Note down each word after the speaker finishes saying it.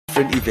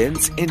Different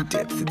events in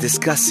depth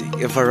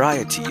discussing a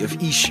variety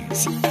of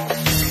issues.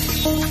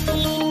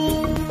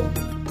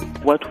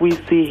 What we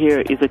see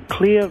here is a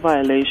clear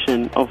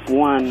violation of,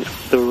 one,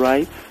 the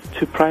rights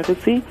to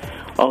privacy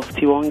of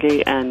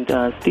Tiwonge and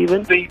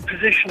Stephen. The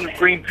position of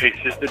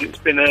Greenpeace is that it's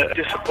been a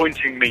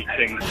disappointing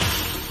meeting.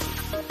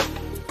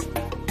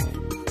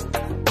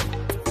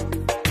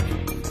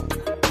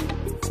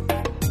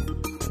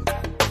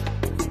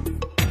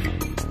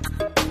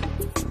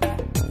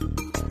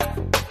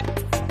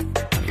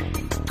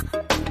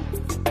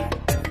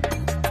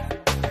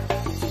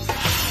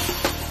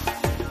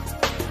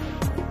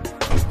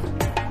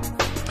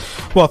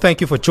 Well,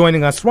 thank you for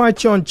joining us right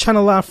here on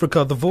Channel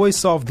Africa, the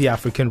voice of the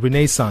African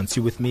Renaissance.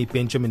 You're with me,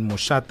 Benjamin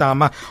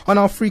Moshatama, on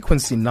our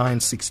frequency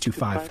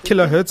 9625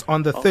 kilohertz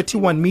on the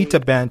 31-meter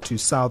band to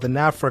Southern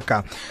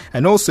Africa.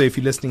 And also, if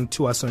you're listening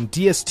to us on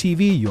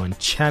DSTV, you're on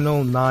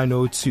Channel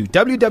 902.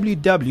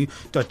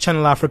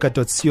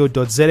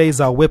 www.channelafrica.co.za is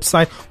our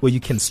website where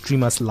you can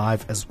stream us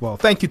live as well.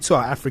 Thank you to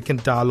our African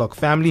Dialogue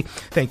family.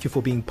 Thank you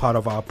for being part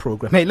of our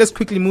program. Hey, let's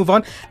quickly move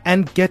on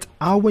and get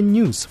our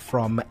news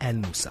from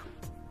Ann Musa.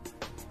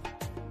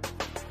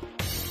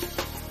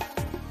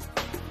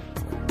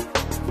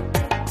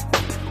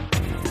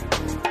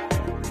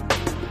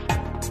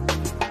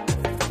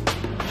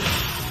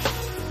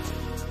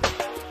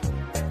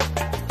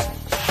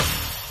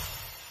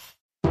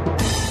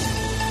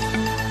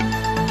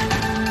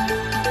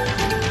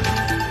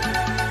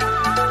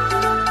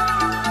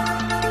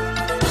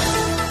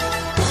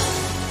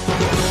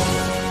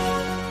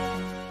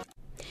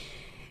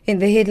 In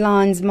the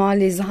headlines,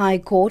 Mali's High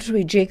Court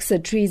rejects a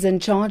treason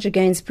charge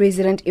against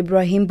President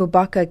Ibrahim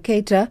Boubacar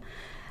Keïta.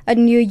 A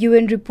new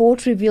UN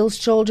report reveals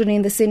children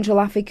in the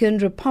Central African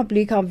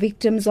Republic are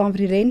victims of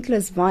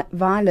relentless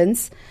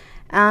violence.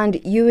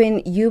 And UN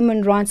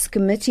Human Rights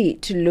Committee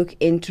to look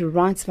into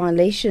rights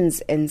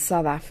violations in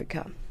South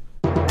Africa.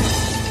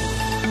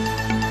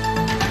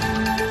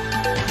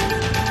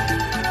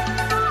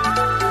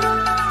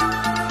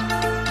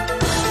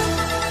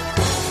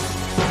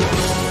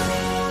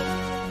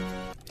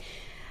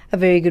 A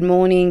very good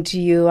morning to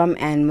you. I'm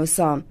Ann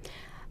Musa.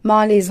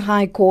 Mali's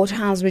High Court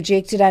has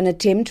rejected an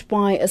attempt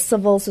by a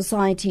civil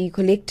society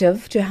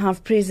collective to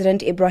have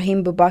President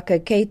Ibrahim Boubacar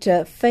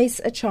Keïta face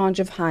a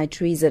charge of high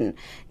treason.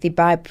 The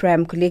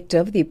BIPRAM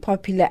collective, the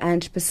Popular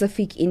and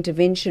Pacific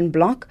Intervention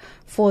Bloc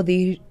for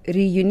the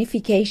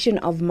Reunification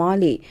of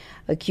Mali,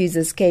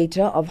 accuses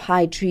Keïta of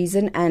high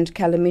treason and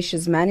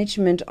calamitious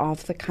management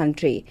of the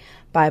country.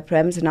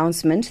 BIPRAM's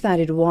announcement that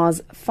it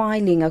was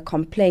filing a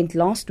complaint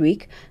last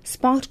week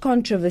sparked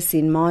controversy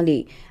in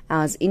Mali,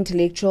 as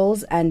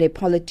intellectuals and a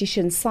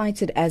politician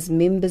cited as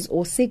members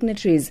or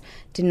signatories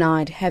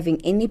denied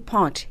having any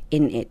part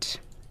in it.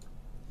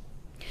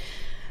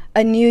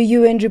 A new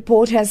UN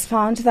report has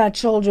found that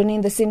children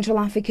in the Central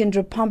African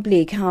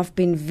Republic have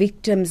been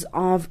victims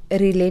of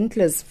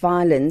relentless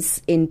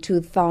violence in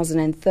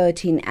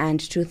 2013 and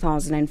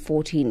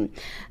 2014.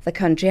 The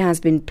country has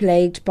been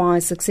plagued by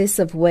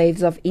successive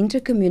waves of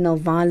intercommunal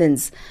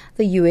violence.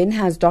 The UN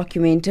has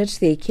documented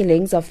the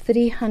killings of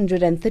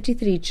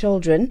 333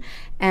 children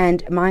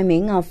and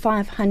maiming of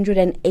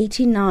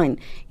 589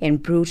 in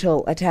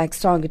brutal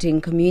attacks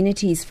targeting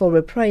communities for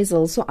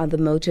reprisals or other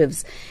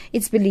motives.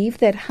 It's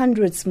believed that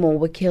hundreds more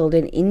were killed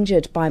and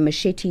injured by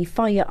machete,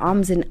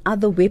 firearms and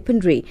other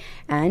weaponry,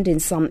 and in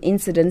some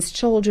incidents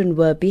children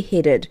were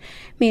beheaded.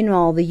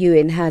 Meanwhile, the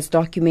UN has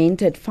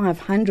documented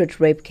 500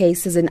 rape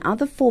cases and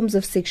other forms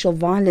of sexual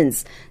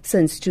violence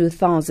since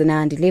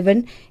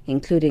 2011,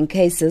 including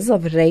cases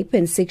of rape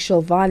and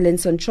sexual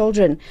violence on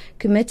children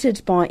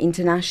committed by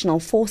international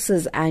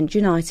forces and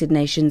United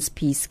Nations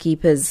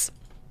peacekeepers.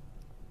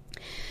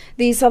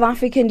 The South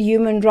African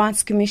Human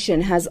Rights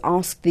Commission has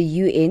asked the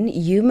UN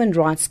Human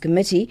Rights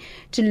Committee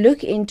to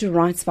look into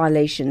rights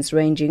violations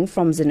ranging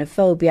from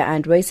xenophobia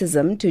and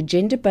racism to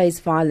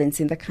gender-based violence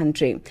in the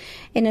country.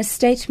 In a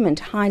statement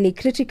highly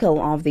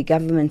critical of the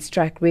government's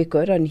track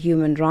record on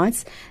human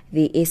rights,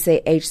 the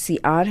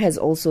SAHCR has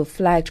also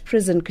flagged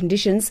prison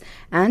conditions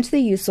and the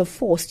use of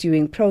force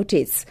during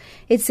protests.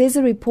 It says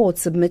a report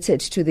submitted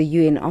to the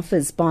UN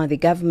office by the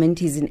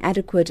government is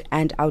inadequate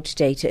and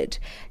outdated.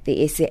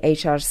 The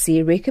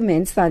SAHRC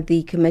recommends that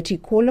the committee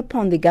call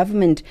upon the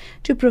government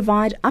to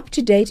provide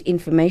up-to-date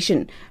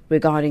information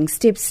regarding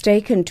steps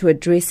taken to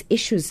address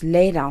issues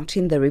laid out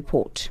in the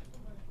report.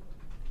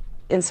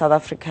 In South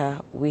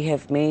Africa, we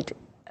have made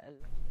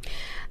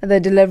the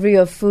delivery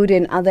of food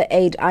and other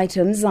aid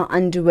items are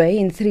underway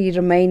in 3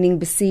 remaining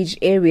besieged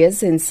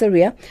areas in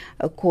Syria,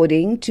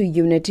 according to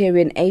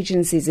humanitarian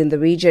agencies in the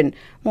region.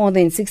 More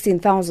than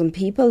 16,000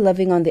 people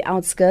living on the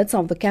outskirts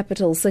of the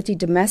capital city,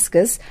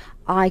 Damascus,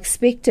 are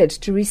expected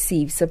to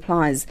receive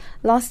supplies.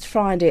 Last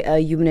Friday, a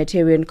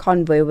humanitarian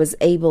convoy was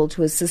able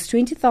to assist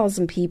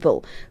 20,000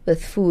 people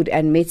with food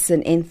and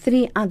medicine in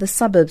 3 other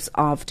suburbs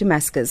of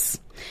Damascus.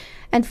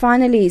 And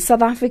finally,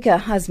 South Africa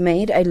has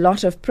made a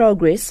lot of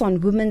progress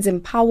on women's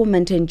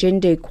empowerment and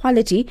gender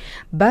equality,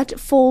 but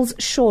falls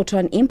short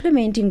on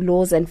implementing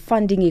laws and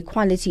funding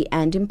equality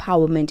and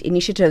empowerment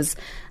initiatives.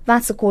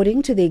 That's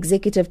according to the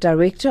Executive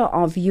Director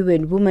of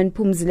UN Women,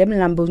 Phumzile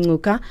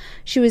Mlambo-Ngcuka.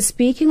 She was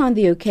speaking on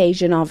the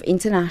occasion of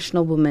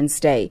International Women's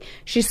Day.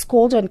 She's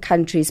called on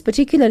countries,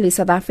 particularly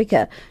South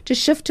Africa, to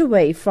shift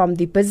away from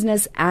the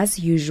business as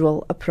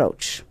usual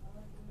approach.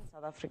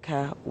 South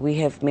Africa, we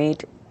have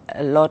made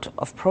a lot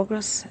of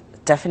progress,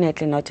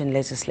 definitely not in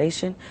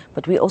legislation,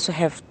 but we also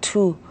have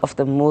two of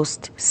the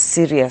most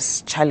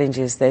serious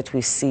challenges that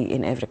we see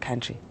in every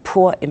country.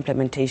 Poor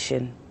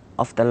implementation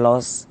of the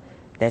laws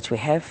that we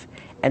have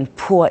and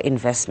poor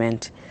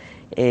investment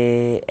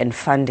and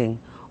funding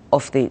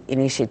of the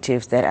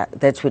initiatives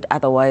that would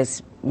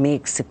otherwise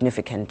make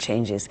significant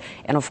changes.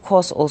 And of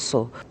course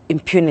also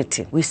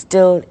impunity. We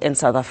still in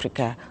South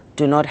Africa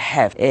do not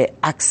have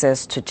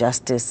access to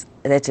justice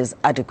that is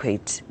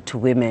adequate to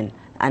women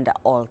under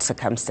all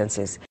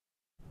circumstances.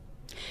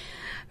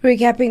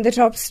 Recapping the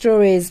top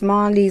stories,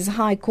 Mali's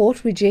High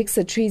Court rejects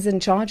a treason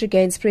charge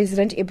against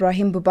President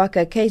Ibrahim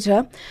Boubacar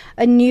Keïta.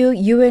 A new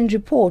UN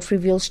report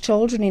reveals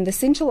children in the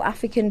Central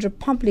African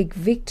Republic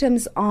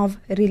victims of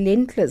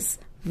relentless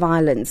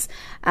violence.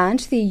 And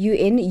the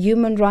UN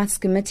Human Rights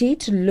Committee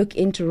to look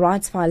into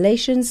rights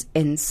violations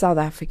in South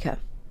Africa.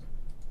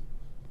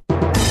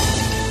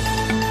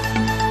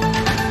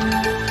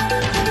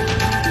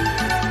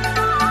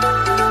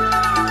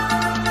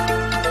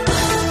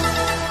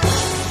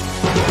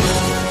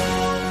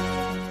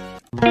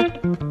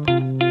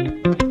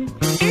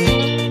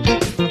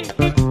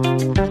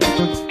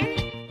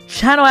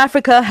 Channel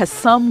Africa has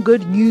some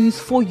good news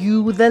for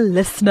you, the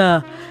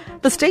listener.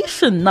 The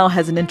station now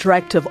has an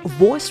interactive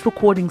voice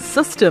recording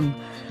system.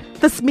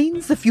 This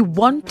means if you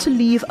want to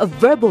leave a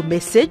verbal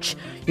message,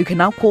 you can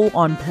now call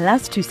on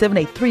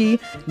 +2783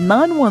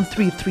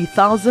 913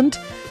 3000.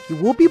 You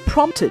will be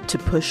prompted to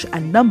push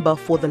a number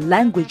for the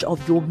language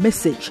of your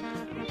message.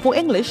 For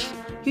English,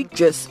 you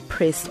just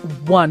press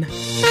 1.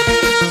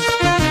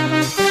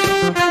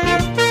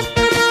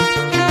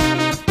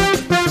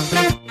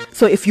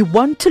 So if you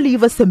want to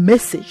leave us a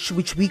message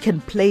which we can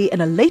play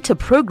in a later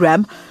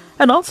program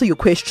and answer your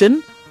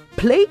question,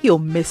 play your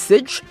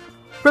message,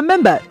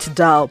 remember to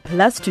dial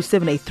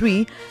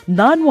 +2783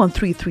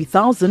 913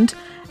 3000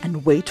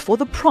 and wait for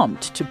the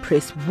prompt to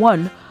press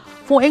 1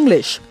 for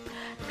English.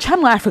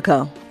 Channel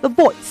Africa, the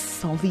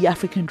voice of the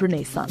African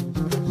Renaissance.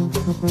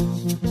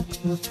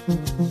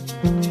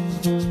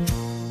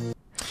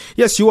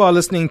 Yes, you are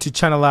listening to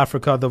Channel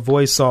Africa, the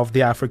voice of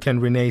the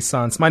African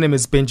Renaissance. My name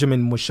is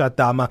Benjamin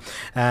Mushatama,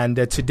 and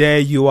today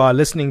you are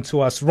listening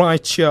to us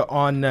right here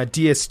on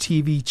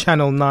DSTV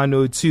channel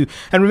 902.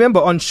 And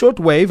remember, on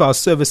shortwave, our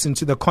service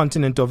into the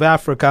continent of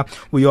Africa,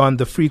 we are on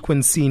the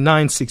frequency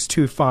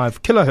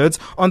 9625 kilohertz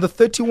on the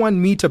 31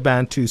 meter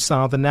band to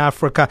Southern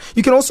Africa.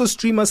 You can also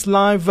stream us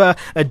live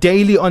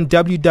daily on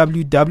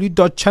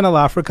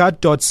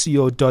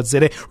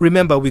www.channelafrica.co.za.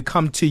 Remember, we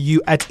come to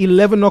you at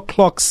 11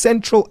 o'clock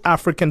Central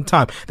African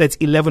time. That's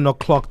 11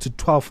 o'clock to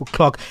 12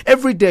 o'clock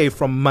every day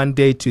from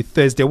Monday to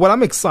Thursday. Well,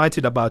 I'm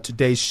excited about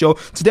today's show.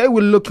 Today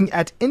we're looking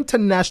at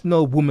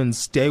International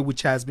Women's Day,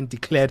 which has been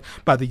declared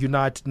by the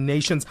United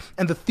Nations.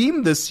 And the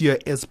theme this year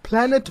is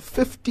Planet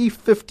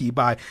 50/50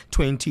 by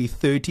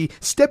 2030.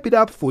 Step it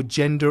up for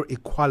gender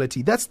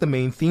equality. That's the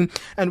main theme.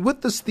 And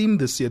with this theme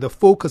this year, the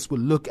focus will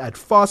look at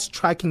fast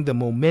tracking the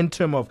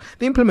momentum of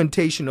the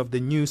implementation of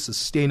the new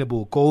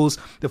sustainable goals.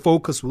 The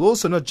focus will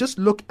also not just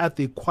look at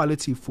the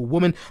equality for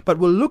women, but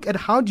will look at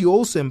how do you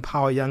also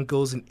empower young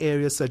girls in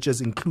areas such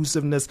as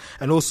inclusiveness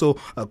and also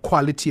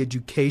quality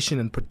education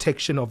and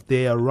protection of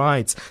their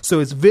rights. So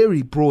it's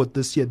very broad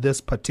this year, this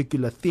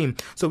particular theme.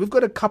 So we've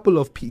got a couple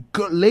of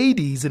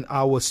ladies in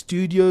our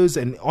studios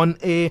and on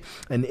air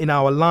and in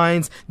our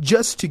lines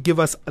just to give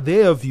us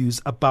their views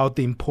about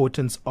the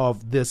importance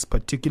of this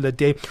particular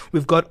day.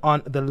 We've got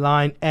on the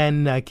line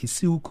Anne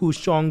Kisuku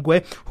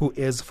Shongwe, who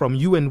is from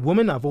UN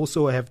Women. I've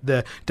also have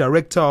the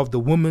director of the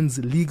Women's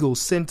Legal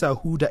Center,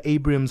 Hoodah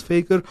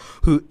Abrahams-Fayker,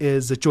 who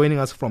is joining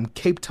us from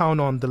Cape Town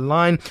on the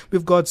line.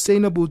 We've got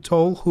Seynabou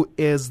Tall, who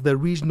is the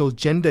Regional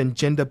Gender and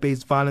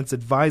Gender-Based Violence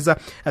Advisor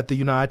at the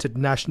United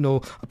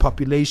National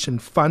Population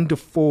Fund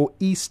for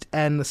East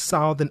and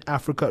Southern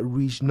Africa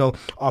Regional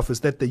Office.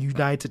 That's the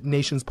United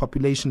Nations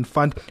Population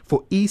Fund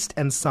for East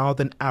and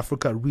Southern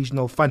Africa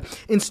Regional Fund.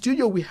 In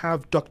studio, we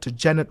have Dr.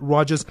 Janet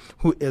Rodgers,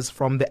 who is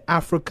from the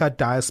Africa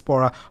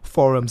Diaspora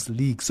Forums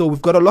League. So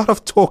we've got a lot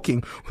of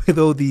talking with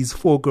all these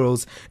four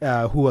girls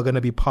who are going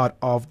to be part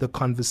of the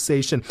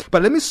conversation.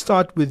 But let me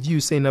start with you,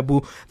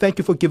 Seynabou. Thank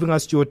you for giving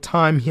us your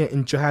time here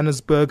in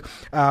Johannesburg.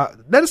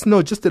 Let us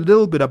know just a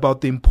little bit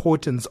about the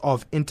importance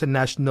of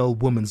International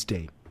Women's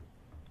Day.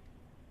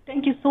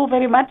 Thank you so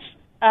very much,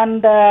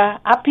 and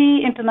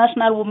happy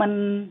International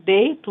Women's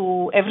Day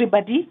to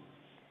everybody.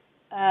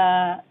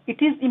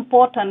 It is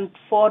important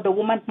for the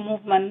women's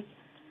movement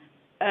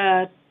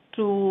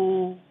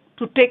to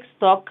take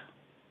stock,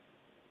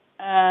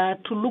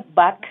 to look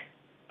back,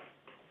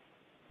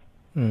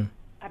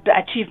 at the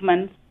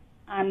achievements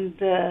and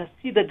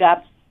see the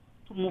gaps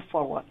to move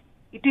forward.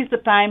 It is the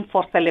time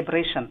for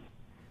celebration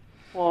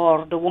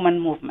for the woman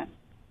movement.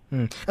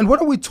 And what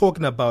are we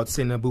talking about,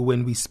 Seynabou,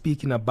 when we're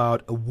speaking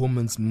about a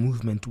woman's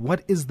movement?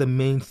 What is the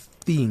main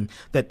thing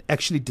that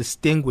actually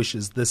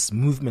distinguishes this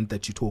movement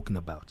that you're talking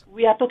about?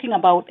 We are talking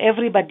about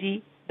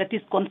everybody that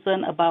is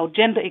concerned about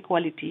gender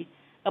equality,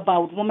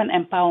 about women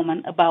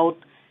empowerment, about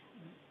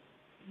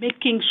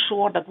making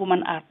sure that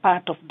women are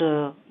part of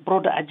the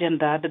broader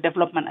agenda, the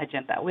development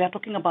agenda. We are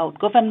talking about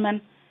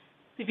government,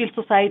 civil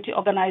society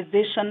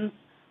organizations,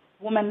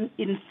 women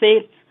in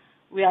faith.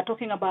 We are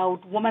talking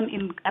about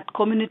women at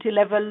community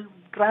level,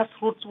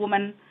 grassroots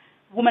women,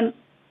 women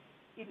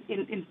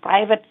in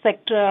private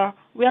sector.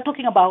 We are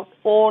talking about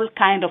all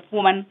kind of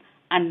women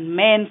and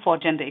men for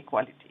gender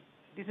equality.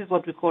 This is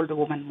what we call the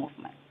woman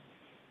movement.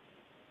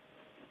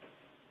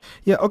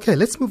 Yeah, okay,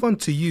 let's move on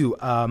to you.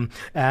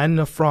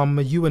 And from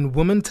UN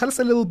Women, tell us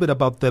a little bit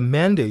about the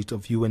mandate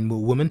of UN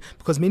Women,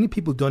 because many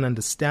people don't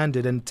understand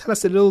it. And tell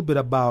us a little bit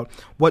about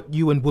what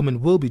UN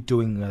Women will be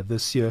doing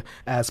this year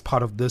as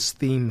part of this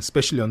theme,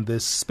 especially on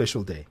this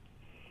special day.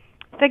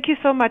 Thank you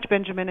so much,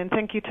 Benjamin, and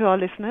thank you to our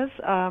listeners.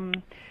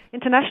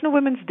 International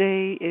Women's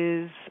Day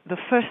is the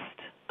first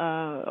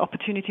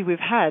opportunity we've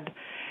had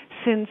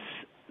since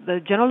the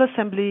General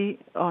Assembly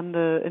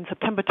in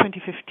September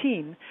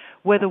 2015,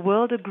 where the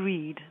world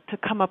agreed to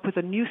come up with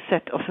a new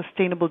set of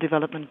sustainable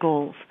development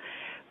goals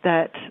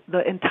that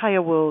the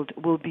entire world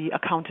will be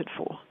accounted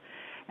for.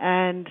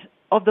 And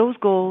of those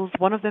goals,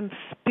 one of them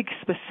speaks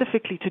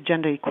specifically to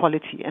gender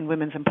equality and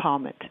women's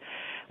empowerment.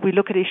 We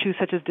look at issues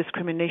such as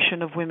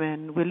discrimination of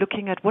women. We're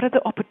looking at what are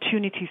the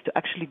opportunities to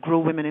actually grow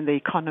women in the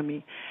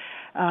economy.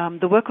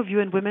 The work of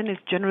UN Women is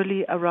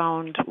generally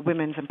around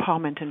women's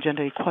empowerment and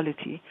gender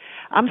equality.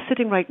 I'm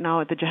sitting right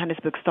now at the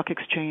Johannesburg Stock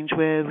Exchange,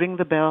 where Ring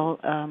the Bell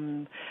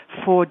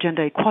for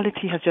Gender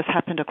Equality has just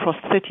happened across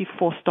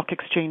 34 stock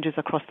exchanges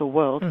across the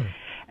world.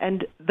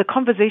 And the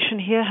conversation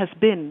here has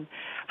been,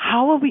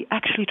 how are we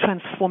actually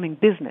transforming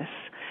business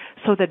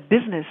so that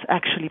business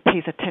actually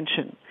pays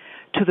attention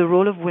to the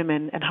role of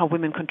women and how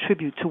women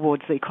contribute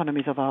towards the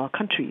economies of our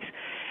countries?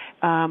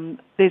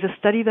 There's a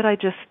study that I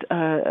just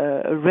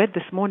read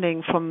this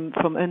morning from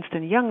Ernst &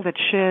 Young that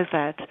shares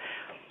that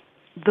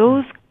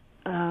those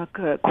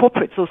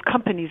corporates, those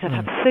companies that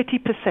have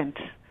 30%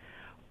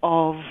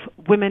 of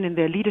women in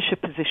their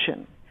leadership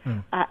position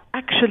are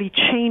actually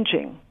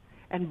changing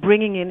and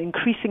bringing in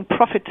increasing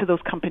profit to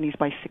those companies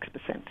by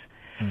 6%.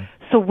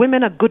 So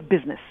women are good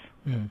business.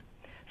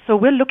 So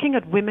we're looking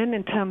at women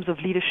in terms of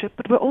leadership,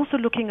 but we're also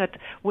looking at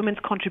women's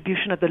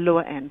contribution at the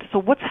lower end. So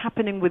what's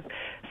happening with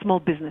small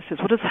businesses?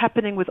 What is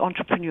happening with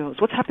entrepreneurs?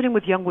 What's happening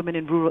with young women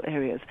in rural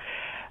areas?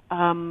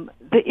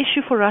 The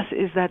issue for us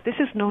is that this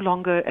is no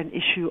longer an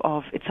issue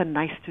of it's a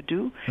nice to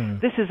do.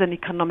 This is an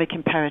economic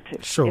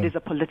imperative. Sure. It is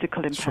a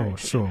political imperative.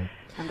 Sure.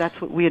 And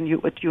that's what we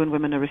at UN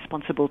Women are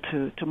responsible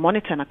to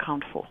monitor and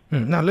account for.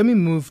 Now, let me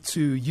move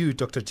to you,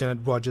 Dr. Janet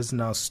Rodgers,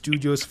 in our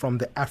studios from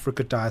the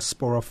Africa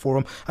Diaspora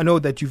Forum. I know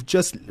that you've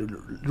just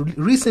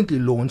recently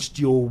launched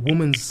your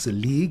Women's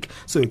League.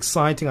 So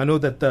exciting. I know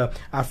that the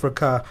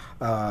Africa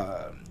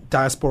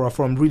Diaspora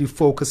Forum really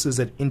focuses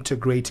at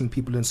integrating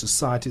people in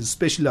society,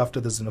 especially after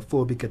the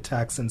xenophobic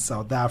attacks in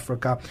South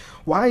Africa.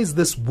 Why is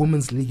this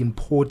Women's League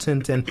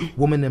important and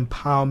women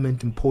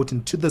empowerment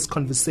important to this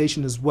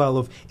conversation as well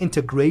of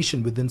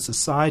integration within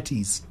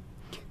societies?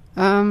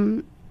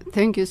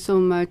 Thank you so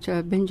much,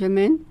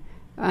 Benjamin.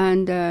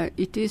 And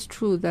it is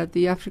true that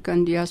the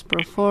African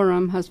Diaspora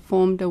Forum has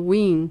formed a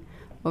wing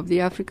of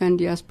the African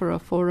Diaspora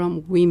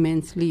Forum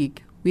Women's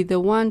League, with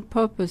the one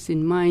purpose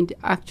in mind,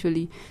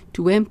 actually,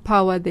 to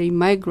empower the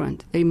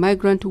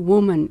migrant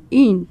woman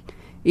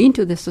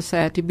into the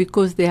society,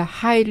 because they are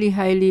highly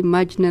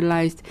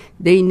marginalized.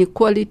 The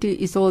inequality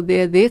is all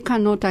there. They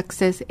cannot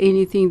access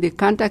anything. They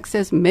can't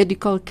access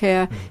medical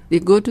care. They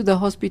go to the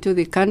hospital.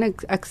 They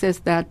can't access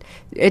that.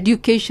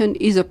 Education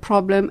is a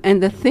problem.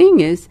 And the thing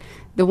is,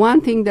 the one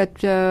thing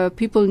that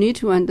people need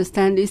to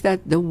understand is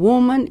that the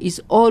woman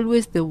is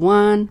always the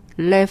one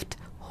left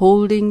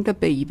holding the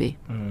baby.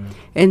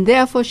 And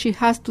therefore she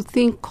has to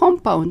think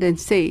compound and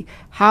say,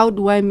 how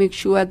do I make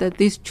sure that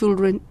these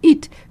children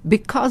eat?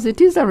 Because it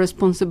is a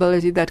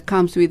responsibility that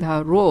comes with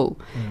her role.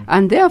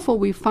 And therefore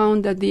we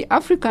found that the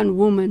African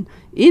woman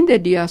in the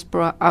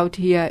diaspora out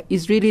here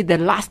is really the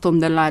last on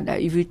the ladder.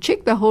 If you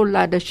check the whole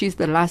ladder, she's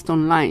the last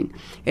on line.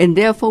 And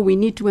therefore we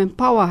need to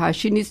empower her.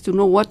 She needs to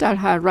know what are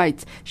her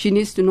rights. She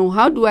needs to know,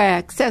 how do I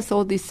access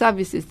all these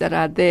services that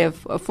are there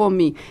for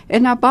me?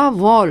 And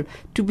above all,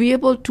 to be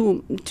able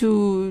to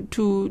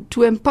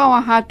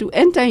empower her to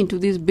enter into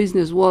this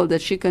business world,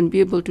 that she can be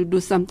able to do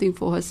something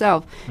for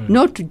herself,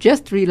 not to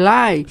just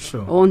rely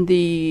on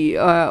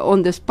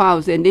the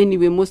spouse. And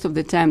anyway, most of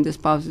the time the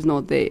spouse is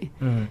not there.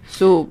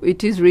 So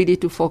it is really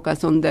to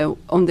focus on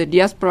the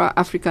diaspora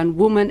African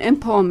woman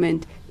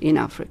empowerment in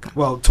Africa.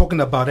 Well, talking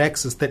about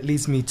access, that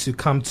leads me to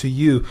come to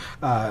you,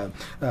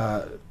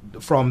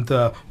 from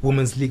the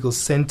Women's Legal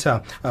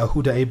Center,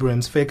 Hoodah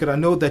Abrahams-Fayker. I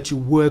know that you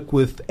work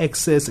with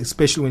excess,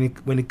 especially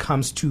when it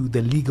comes to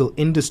the legal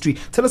industry.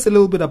 Tell us a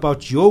little bit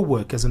about your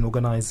work as an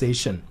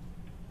organization.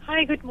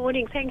 Hi, good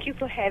morning. Thank you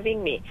for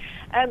having me.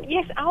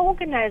 Yes, our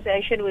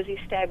organization was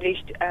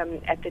established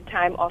at the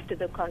time after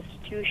the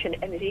Constitution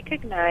and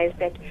recognized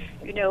that,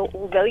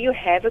 although you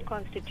have a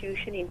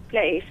Constitution in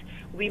place,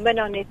 women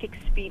are not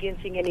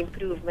experiencing an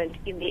improvement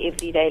in their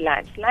everyday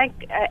lives. Like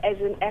as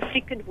an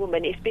African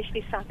woman,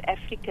 especially South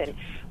African,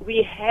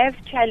 we have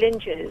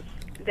challenges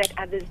that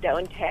others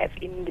don't have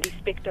in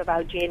respect of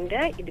our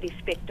gender, in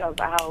respect of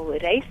our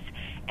race,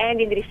 and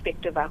in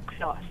respect of our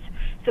class.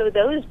 So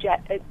those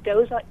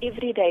are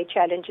everyday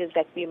challenges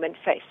that women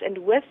face. And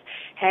with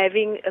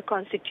having a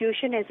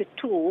constitution as a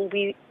tool,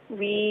 we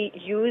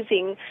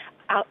using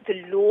the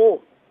law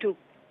to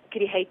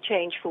create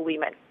change for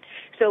women.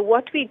 So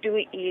what we do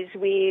is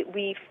where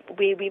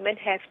women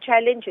have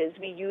challenges,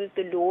 we use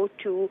the law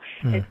to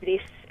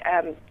address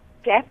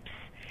gaps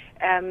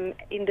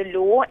in the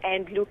law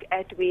and look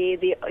at where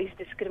there is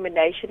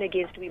discrimination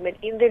against women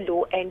in the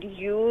law and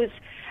use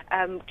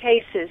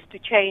cases to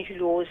change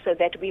laws so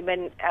that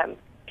women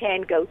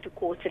can go to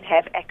courts and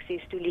have access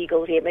to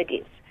legal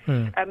remedies.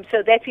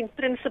 So that's in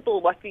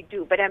principle what we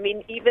do. But I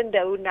mean, even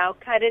though now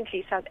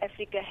currently South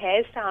Africa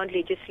has sound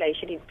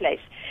legislation in place,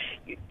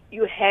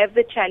 you have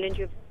the challenge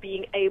of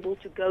being able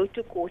to go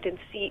to court and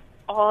see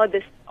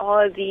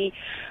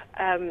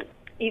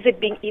is it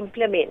being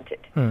implemented?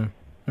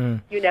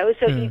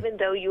 So even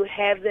though you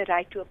have the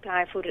right to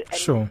apply for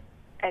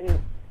an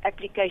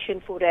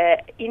application for an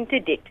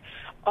interdict,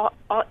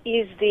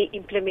 is the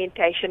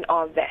implementation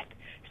of that?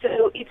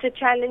 So it's a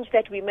challenge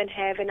that women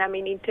have, and I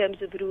mean in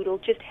terms of rural,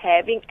 just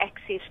having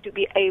access to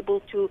be able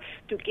to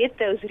get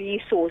those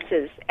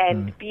resources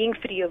and being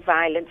free of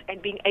violence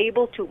and being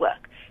able to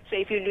work. So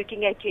if you're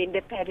looking at gender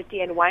parity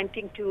and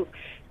wanting to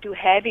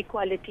have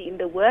equality in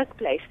the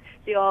workplace,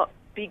 there are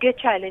bigger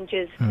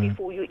challenges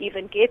before you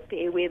even get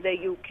there, whether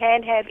you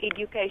can have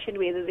education,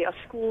 whether there are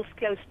schools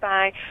close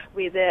by,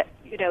 whether,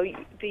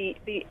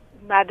 the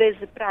mother,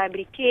 the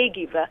primary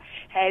caregiver,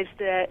 has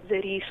the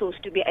resource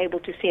to be able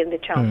to send the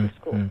child to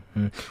school.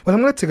 Well,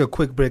 I'm going to take a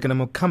quick break and I'm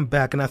going to come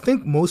back. And I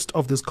think most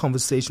of this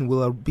conversation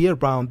will be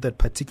around that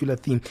particular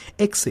theme,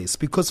 access,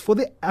 because for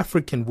the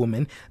African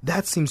woman,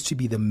 that seems to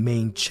be the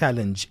main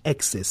challenge.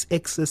 Access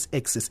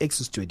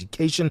to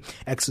education,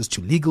 access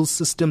to legal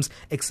systems,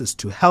 access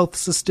to health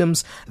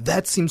systems.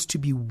 That seems to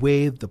be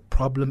where the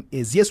problem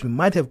is. Yes, we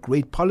might have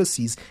great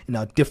policies in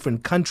our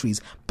different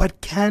countries,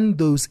 but can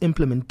those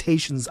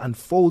implementations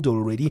unfold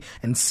already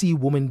and see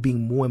women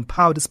being more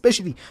empowered,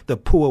 especially the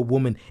poor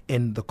woman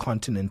in the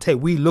continent? Hey,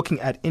 we're looking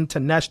at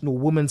International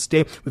Women's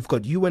Day. We've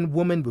got UN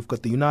Women, we've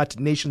got the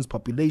United Nations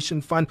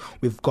Population Fund,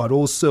 we've got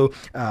also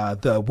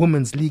the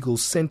Women's Legal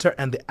Center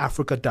and the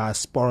Africa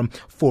Diaspora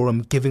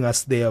Forum giving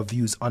us their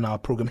views on our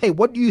program. Hey,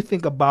 what do you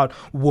think about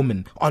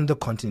women on the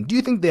continent? Do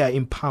you think they are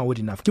empowered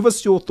enough? Give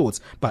us your thoughts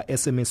by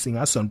SMSing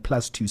us on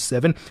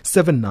 +27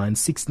 79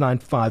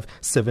 695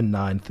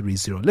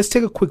 7930. Let's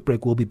take a quick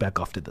break. We'll be back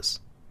after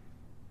this.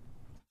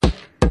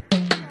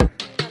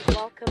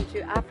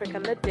 To Africa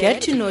Midday.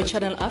 Get to know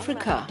Channel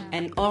Africa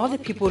and all the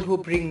people who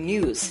bring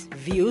news,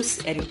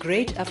 views, and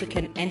great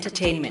African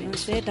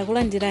entertainment.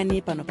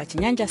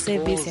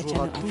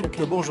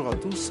 Bonjour à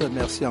tous,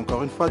 merci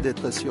encore une fois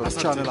d'être sur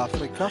Channel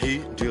Africa.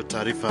 Hii ndio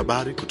taarifa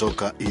habari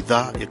kutoka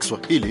idhaa ya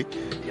Kiswahili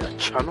ya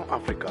Channel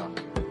Africa.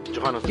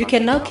 You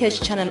can now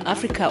catch Channel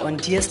Africa on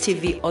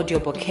DSTV Audio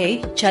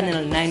Bouquet,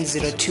 Channel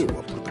 902.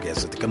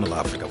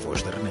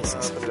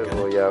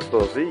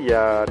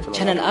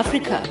 Channel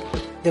Africa,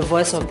 the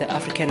voice of the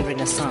African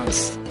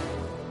Renaissance.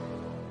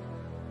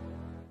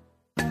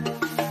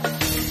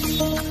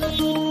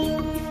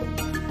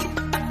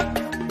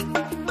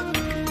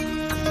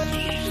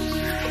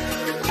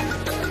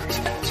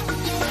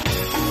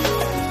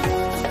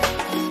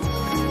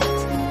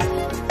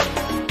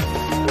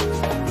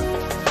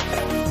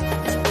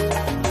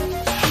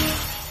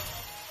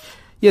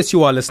 Yes,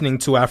 you are listening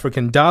to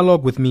African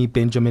Dialogue with me,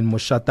 Benjamin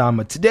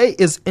Moshatama. Today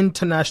is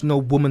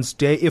International Women's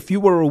Day. If you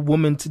were a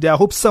woman today, I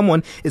hope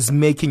someone is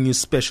making you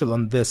special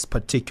on this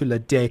particular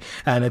day.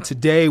 And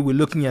today we're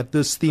looking at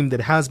this theme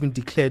that has been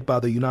declared by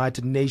the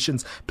United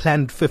Nations,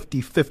 Plan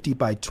 50-50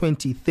 by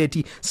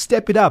 2030.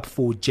 Step it up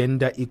for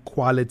gender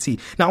equality.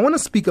 Now, I want to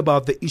speak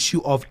about the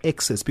issue of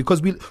access because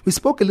we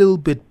spoke a little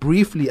bit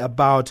briefly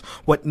about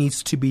what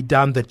needs to be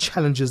done, the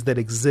challenges that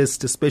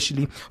exist,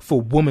 especially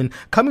for women.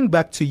 Coming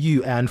back to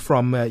you, and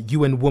from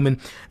UN Women,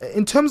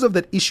 in terms of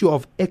that issue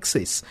of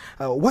access,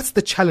 what's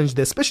the challenge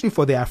there, especially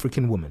for the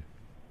African woman?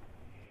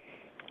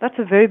 That's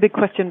a very big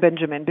question,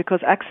 Benjamin, because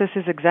access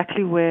is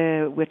exactly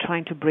where we're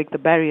trying to break the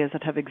barriers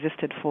that have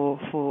existed for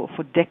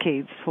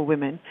decades for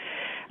women.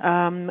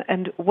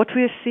 And what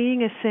we're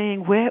seeing is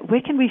saying, where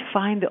can we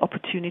find the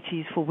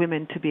opportunities for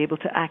women to be able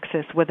to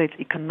access, whether it's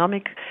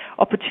economic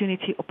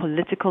opportunity or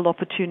political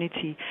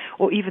opportunity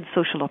or even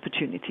social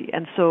opportunity.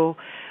 And so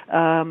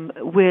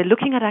we're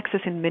looking at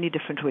access in many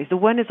different ways. The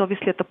one is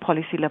obviously at the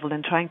policy level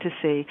and trying to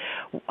say,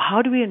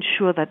 how do we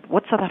ensure that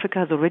what South Africa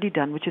has already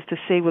done, which is to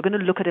say we're going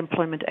to look at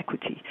employment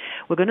equity.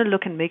 We're going to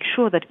look and make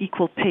sure that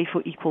equal pay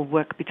for equal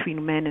work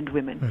between men and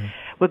women.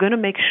 We're going to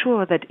make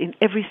sure that in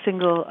every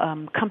single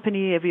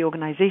company, every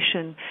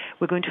organization,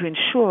 we're going to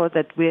ensure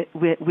that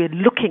we're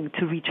looking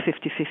to reach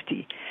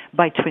 50-50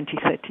 by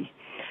 2030.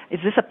 Is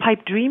this a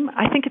pipe dream?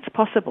 I think it's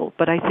possible,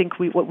 but I think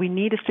what we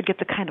need is to get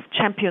the kind of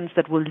champions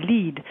that will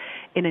lead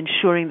in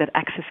ensuring that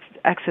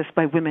access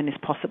by women is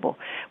possible.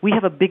 We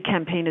have a big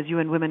campaign as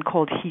UN Women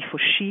called He for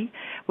She,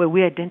 where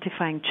we're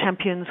identifying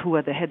champions who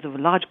are the heads of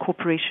large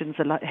corporations,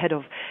 the head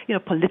of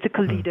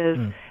political leaders,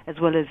 as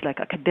well as like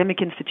academic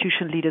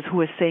institution leaders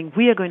who are saying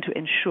we are going to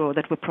ensure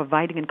that we're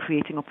providing and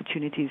creating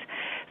opportunities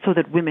so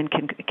that women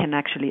can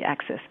actually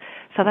access.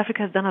 South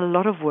Africa has done a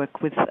lot of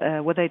work with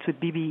whether it's with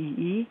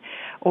BBEE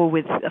or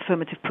with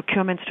affirmative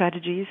procurement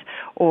strategies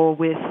or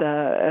with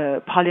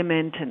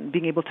Parliament and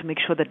being able to make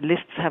sure that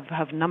lists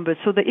have numbers.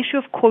 So the issue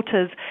of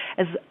quotas,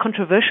 as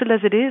controversial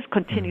as it is,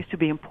 continues to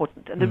be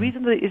important. And the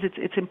reason that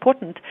it's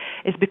important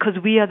is because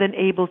we are then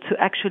able to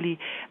actually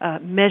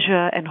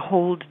measure and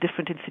hold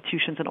different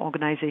institutions and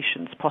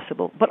organizations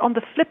possible. But on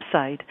the flip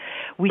side,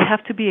 we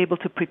have to be able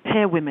to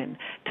prepare women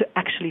to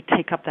actually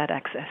take up that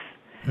access.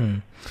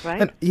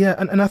 Right?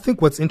 And I think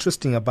what's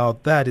interesting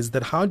about that is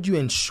that how do you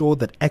ensure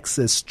that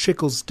access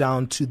trickles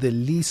down to the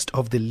least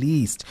of the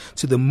least,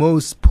 to the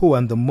most poor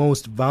and the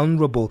most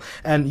vulnerable?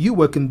 And you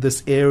work in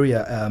this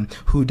area,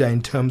 Hoodah,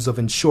 in terms of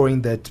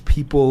ensuring that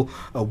people,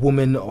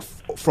 women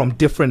from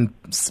different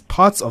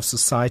parts of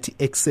society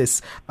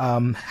access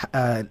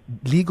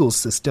legal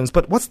systems.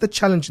 But what's the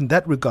challenge in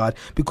that regard?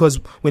 Because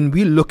when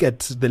we look at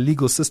the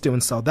legal system in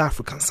South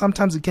Africa,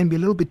 sometimes it can be a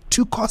little bit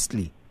too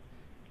costly.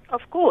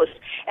 Of course.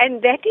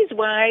 And that is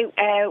why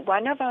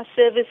one of our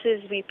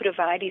services we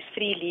provide is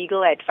free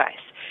legal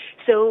advice.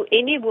 So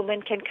any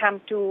woman can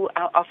come to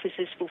our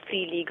offices for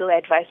free legal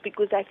advice,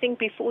 because I think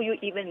before you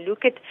even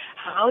look at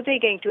how they're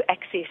going to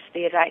access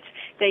their rights,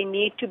 they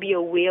need to be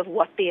aware of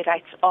what their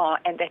rights are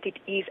and that it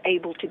is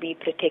able to be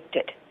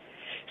protected.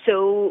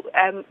 So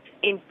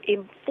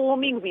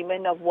informing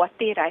women of what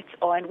their rights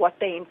are and what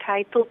they're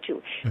entitled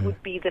to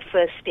would be the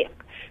first step.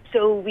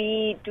 So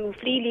we do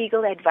free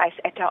legal advice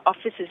at our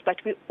offices, but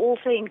we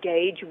also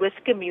engage with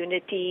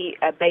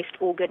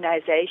community-based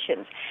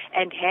organizations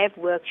and have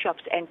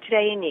workshops and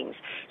trainings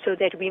so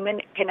that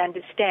women can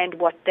understand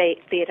what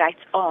their rights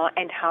are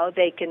and how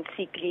they can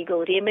seek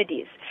legal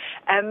remedies.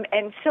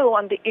 And so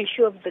on the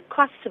issue of the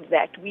costs of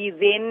that, we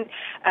then,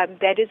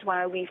 that is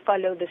why we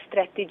follow the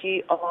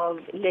strategy of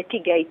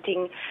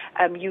litigating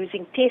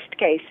using test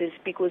cases,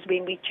 because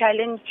when we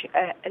challenge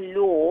a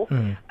law,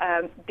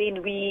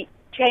 then we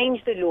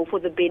change the law for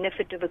the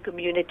benefit of a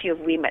community of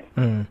women.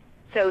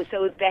 So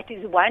that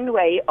is one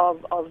way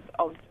of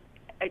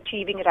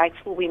achieving rights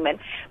for women.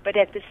 But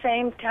at the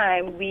same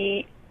time,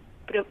 we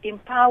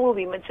empower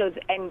women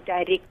and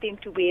direct them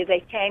to where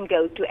they can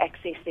go to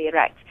access their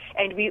rights.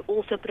 And we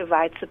also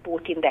provide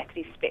support in that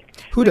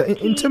respect.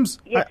 Hoodah, in terms,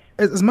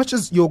 as much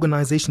as your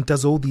organization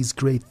does all these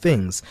great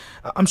things,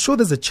 I'm sure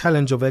there's a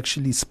challenge of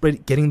actually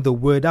getting the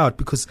word out,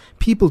 because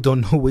people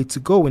don't know where to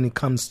go when it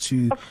comes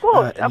to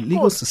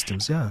legal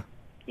systems.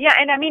 Yeah,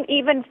 and I mean,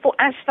 even for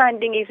us,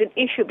 funding is an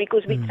issue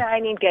because we try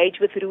and engage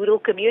with rural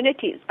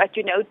communities. But,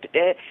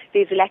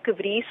 there's lack of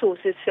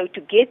resources. So to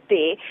get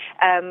there,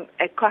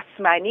 it costs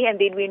money. And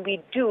then when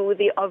we do,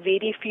 there are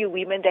very few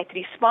women that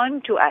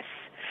respond to us.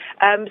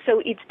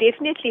 So it's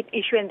definitely an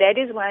issue, and that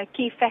is why a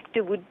key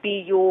factor would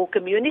be your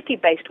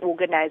community-based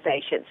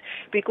organizations,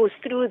 because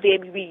through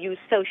them we use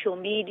social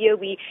media,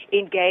 we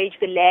engage.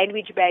 The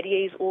language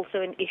barrier is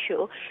also an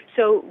issue.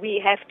 So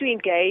we have to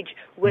engage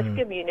with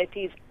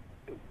communities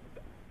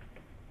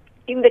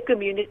in the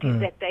communities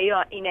that they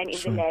are in and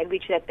in the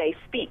language that they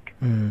speak.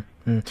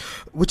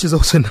 Which is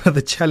also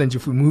another challenge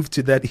if we move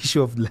to that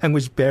issue of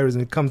language barriers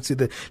when it comes to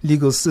the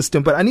legal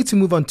system. But I need to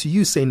move on to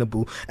you,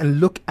 Seynabou,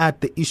 and look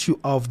at the issue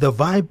of the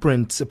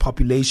vibrant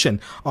population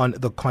on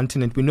the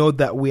continent. We know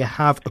that we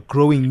have a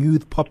growing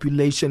youth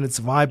population, it's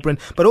vibrant,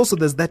 but also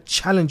there's that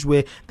challenge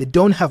where they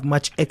don't have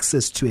much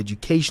access to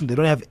education, they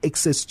don't have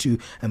access to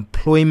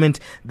employment.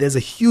 There's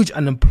a huge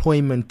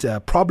unemployment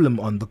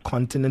problem on the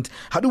continent.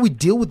 How do we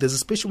deal with this,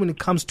 especially when it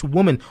comes to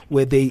women,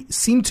 where they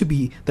seem to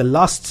be the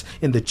last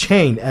in the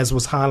chain, as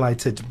was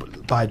highlighted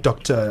by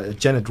Dr.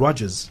 Janet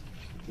Rodgers?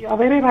 You are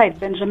very right,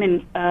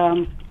 Benjamin.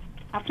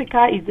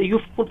 Africa is a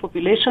youthful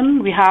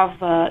population. We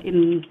have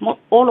in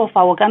all of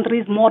our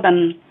countries more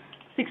than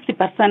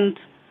 60%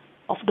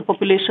 of the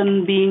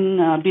population being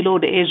below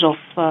the age of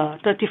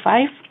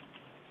 35.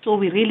 So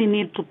we really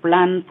need to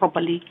plan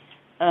properly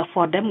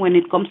for them when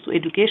it comes to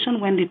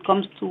education, when it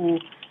comes to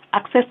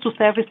access to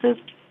services,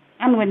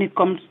 and when it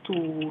comes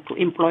to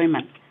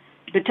employment.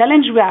 The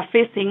challenge we are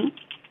facing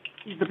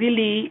is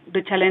really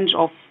the challenge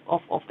of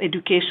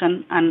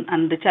education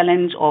and the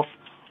challenge of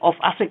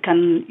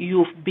African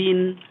youth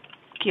being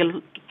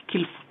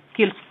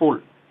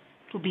skillful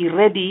to be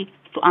ready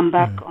to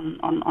embark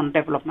on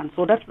development.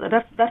 So that's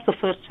the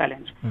first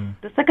challenge.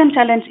 The second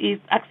challenge is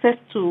access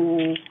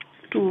to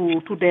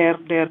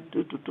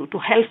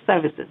health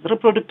services,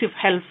 reproductive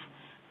health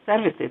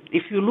services.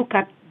 If you look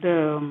at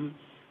the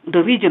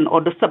region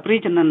or the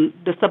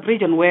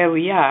sub-region where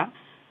we are,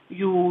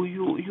 you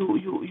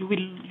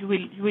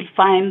will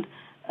find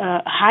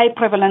high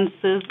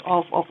prevalences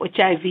of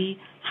HIV,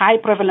 high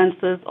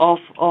prevalences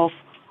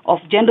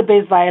of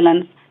gender-based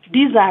violence.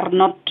 These are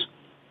not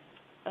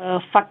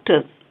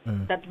factors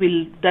that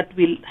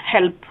will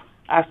help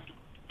us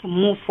to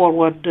move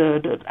forward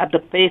at the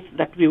pace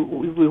that we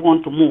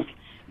want to move.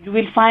 You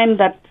will find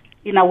that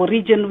in our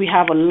region we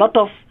have a lot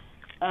of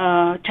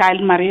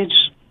child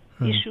marriage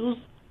issues,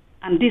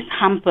 and this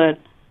hampered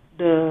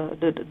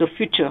the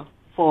future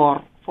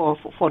for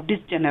this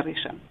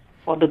generation,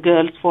 for the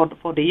girls,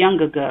 for the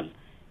younger girl.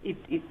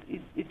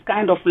 It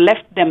kind of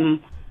left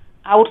them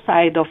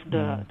outside of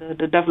the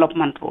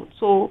development role.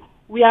 So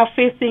we are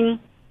facing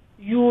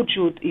huge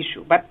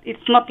issue, but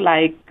it's not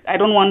like, I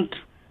don't want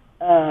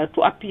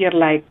to appear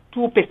like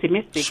too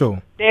pessimistic.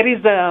 Sure. There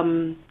is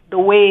the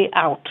way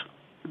out.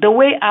 The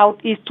way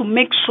out is to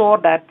make sure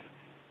that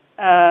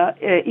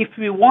if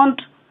we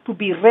want to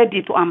be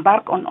ready to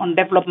embark on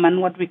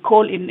development, what we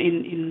call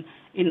in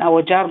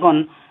our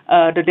jargon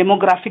the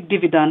demographic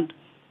dividend,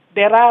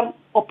 there are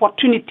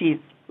opportunities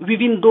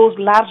within those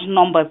large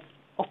numbers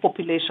of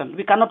population.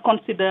 We cannot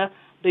consider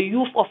the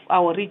youth of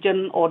our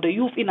region or the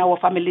youth in our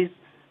families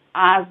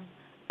as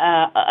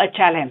a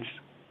challenge.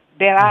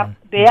 There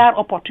are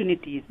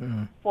opportunities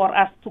for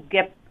us to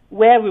get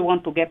where we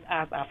want to get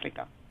as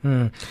Africa.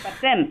 But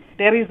then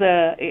there is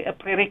a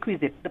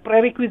prerequisite. The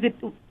prerequisite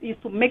is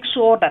to make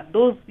sure that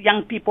those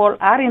young people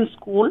are in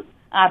school,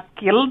 are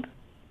skilled,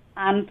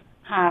 and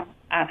are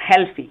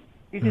healthy.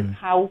 This is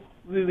how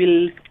we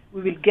will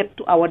get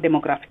to our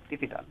demographic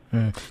dividend.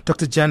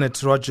 Dr.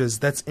 Janet Rodgers,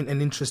 that's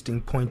an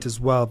interesting point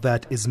as well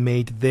that is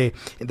made there,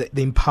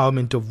 the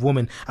empowerment of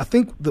women. I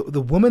think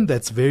the woman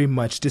that's very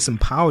much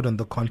disempowered on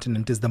the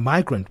continent is the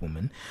migrant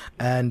woman,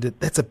 and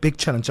that's a big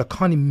challenge. I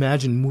can't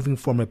imagine moving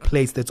from a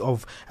place that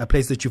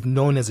you've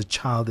known as a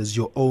child as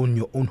your own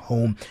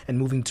home, and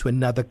moving to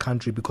another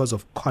country because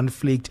of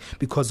conflict,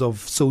 because of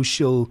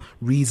social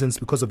reasons,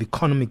 because of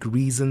economic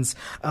reasons.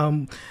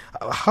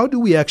 How do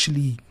we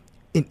actually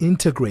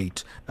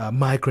integrate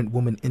migrant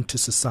women into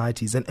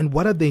societies, and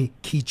what are the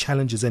key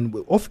challenges? And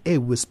off air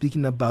we're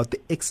speaking about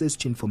the access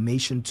to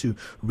information, to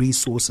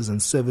resources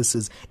and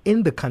services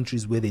in the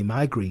countries where they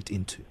migrate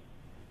into.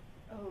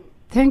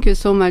 Thank you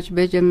so much,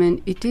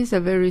 Benjamin. It is a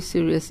very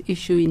serious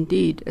issue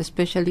indeed,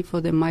 especially for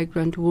the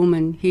migrant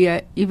woman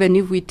here, even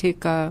if we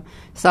take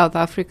South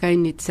Africa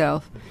in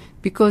itself,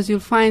 because you'll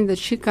find that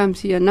she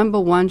comes here, number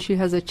one, she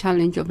has a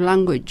challenge of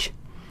language.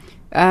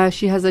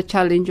 She has a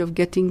challenge of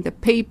getting the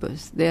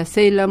papers, the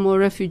asylum or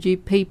refugee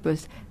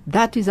papers.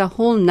 That is a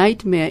whole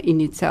nightmare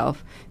in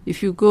itself.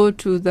 If you go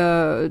to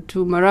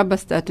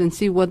Marabastad and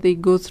see what they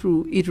go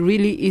through, it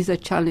really is a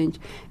challenge.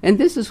 And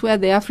this is where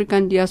the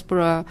African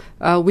Diaspora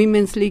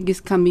Women's League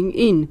is coming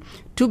in,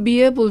 to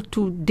be able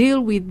to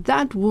deal with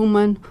that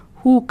woman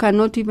who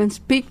cannot even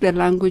speak the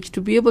language,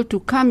 to be able to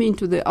come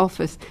into the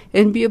office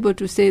and be able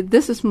to say,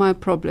 this is my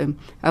problem.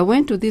 I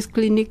went to this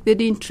clinic, they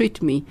didn't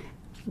treat me.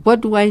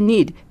 What do I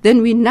need?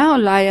 Then we now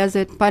lie as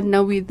a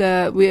partner with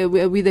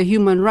the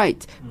human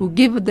rights, who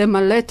give them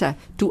a letter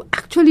to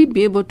actually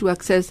be able to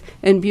access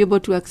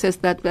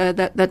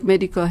that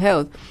medical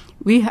health.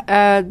 We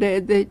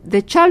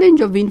the challenge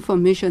of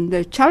information,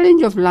 the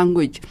challenge of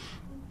language,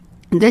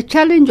 the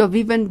challenge of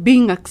even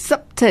being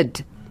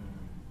accepted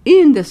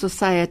in the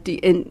society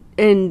and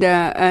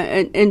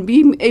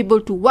being able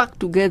to work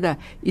together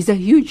is a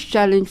huge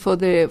challenge for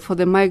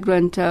the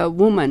migrant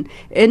woman.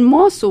 And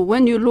more so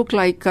when you look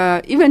like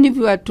even if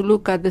you are to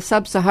look at the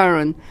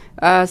sub-Saharan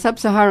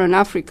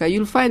Africa,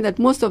 you'll find that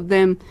most of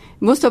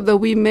the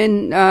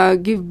women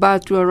give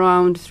birth to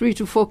around 3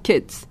 to 4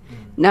 kids.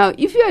 Now,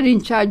 if you are in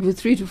charge with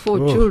 3 to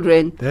 4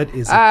 children, that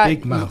is a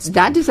big milestone.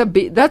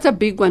 That's a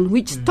big one,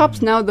 which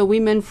stops now the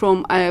women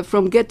from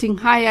getting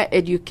higher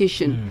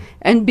education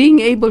and being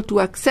able to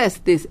access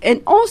this,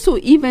 and also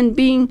even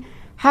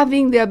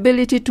having the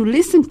ability to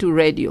listen to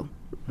radio.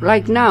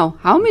 Like now,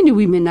 how many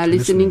women are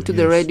listening to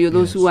the radio?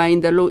 Those who are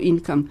in the low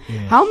income.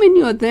 Yes. How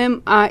many of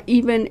them are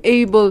even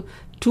able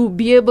to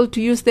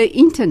use the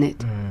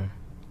internet?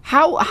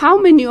 How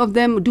many of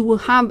them do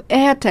have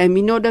airtime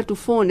in order to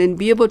phone and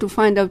be able to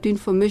find out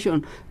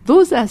information?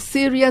 Those are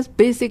serious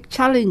basic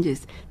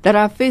challenges that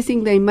are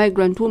facing the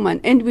immigrant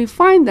woman. And we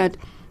find that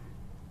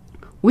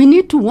we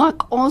need to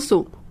work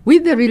also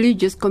with the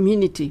religious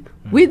community,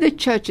 with the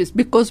churches,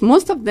 because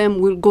most of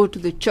them will go to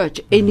the church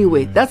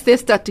anyway. That's their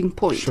starting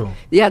point. Sure.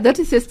 Yeah, that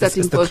is their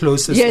starting point.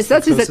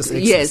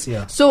 Yes.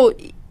 So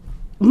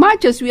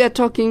much as we are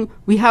talking,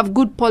 we have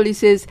good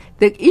policies.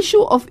 The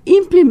issue of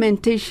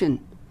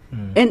implementation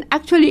and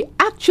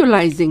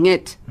actualizing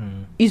it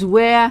is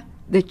where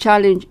the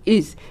challenge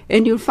is.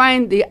 And you'll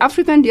find the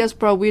African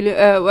Diaspora Women's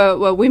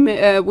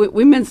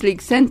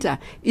League Center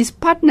is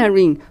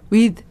partnering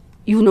with,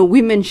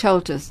 women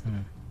shelters,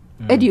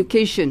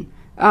 education,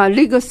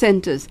 legal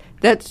centers,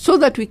 so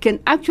that we can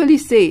actually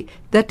say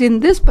that in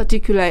this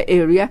particular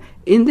area,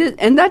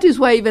 and that is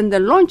why even the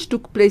launch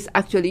took place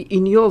actually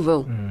in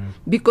Yeovil,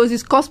 because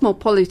it's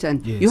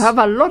cosmopolitan. Yes. You have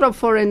a lot of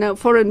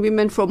foreign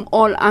women from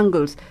all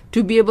angles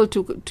to be able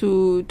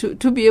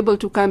to be able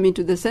to come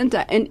into the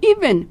center. And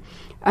even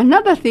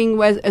another thing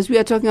was, as we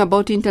are talking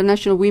about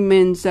International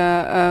Women's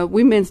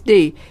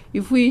Day,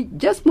 if we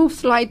just move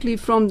slightly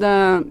from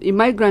the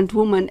immigrant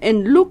woman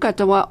and look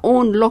at our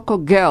own local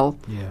girl,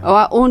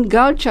 our own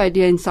girl child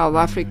here in South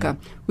Africa,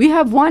 we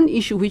have one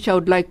issue which I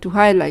would like to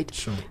highlight.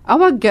 Sure.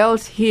 Our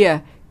girls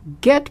here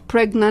get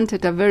pregnant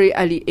at a very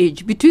early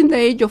age. Between the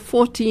age of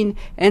 14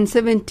 and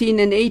 17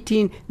 and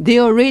 18, they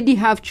already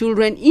have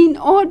children in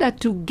order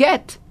to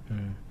get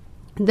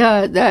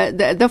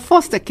the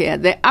foster care,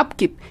 the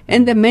upkeep,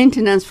 and the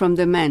maintenance from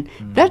the man.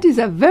 That is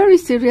a very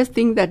serious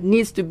thing that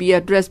needs to be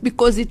addressed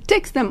because it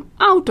takes them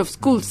out of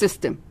school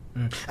system.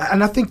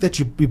 And I think that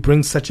you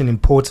bring such an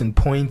important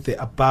point there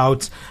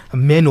about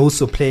men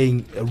also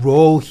playing a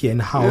role here in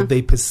how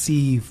they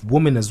perceive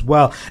women as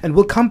well. And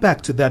we'll come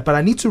back to that. But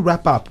I need to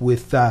wrap up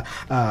with the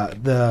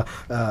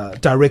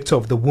director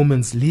of the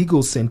Women's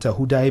Legal Center,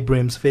 Hoodah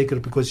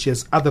Abrahams-Fayker, because she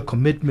has other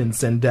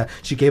commitments and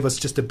she gave us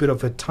just a bit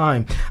of her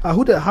time.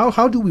 Hoodah,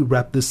 how do we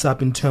wrap this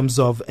up in terms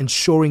of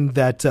ensuring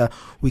that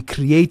we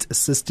create a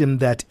system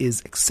that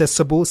is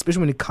accessible, especially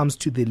when it comes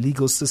to the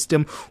legal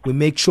system? We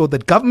make sure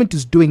that government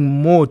is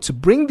doing more to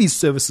bring these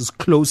services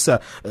closer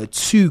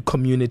to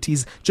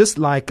communities, just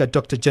like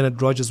Dr.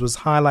 Janet Rodgers was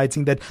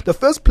highlighting that the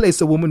first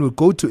place a woman would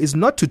go to is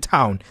not to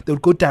town. They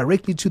would go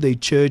directly to their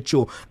church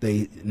or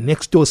the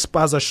next door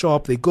spaza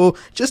shop. They go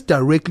just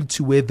directly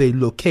to where they're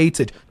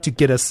located to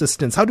get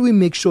assistance. How do we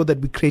make sure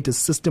that we create a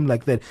system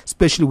like that,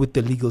 especially with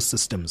the legal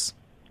systems?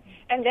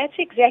 And that's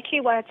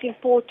exactly why it's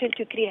important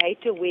to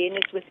create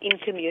awareness within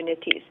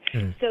communities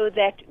so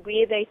that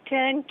where they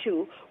turn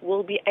to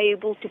will be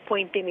able to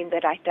point them in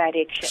the right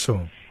direction.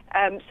 Sure.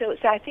 So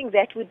I think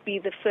that would be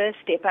the first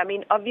step. I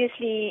mean,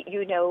 obviously,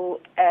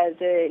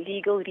 the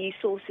legal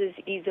resources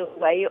is a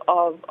way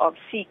of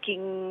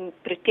seeking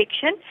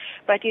protection,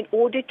 but in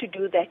order to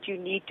do that, you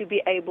need to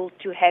be able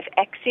to have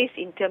access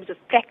in terms of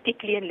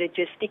practically and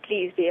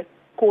logistically, is there a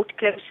court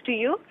close to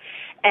you,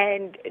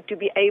 and to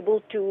be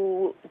able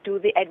to do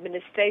the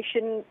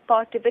administration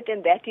part of it,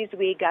 and that is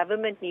where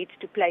government needs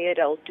to play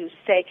a role to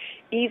say,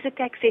 is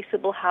it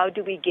accessible? How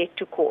do we get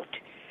to court?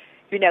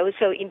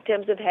 So in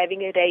terms of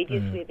having a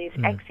radius where there's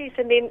access,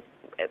 and then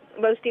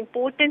most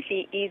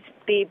importantly is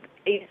the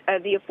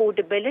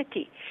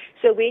affordability.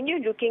 So when you're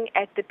looking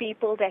at the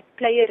people that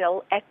play a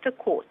role at the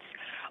courts,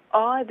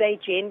 are they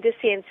gender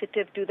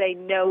sensitive? Do they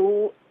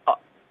know?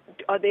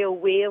 Are they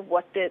aware of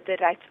what the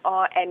rights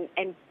are? And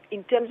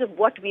in terms of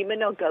what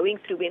women are going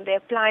through when they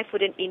apply for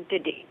an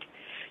interdict,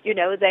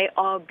 they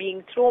are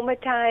being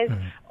traumatized,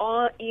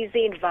 or is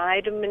the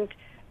environment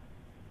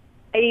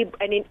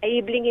an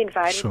enabling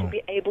environment to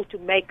be able to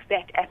make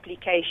that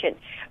application,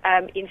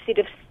 instead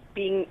of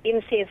being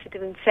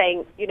insensitive and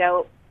saying,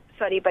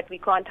 sorry, but we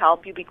can't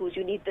help you because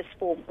you need this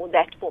form or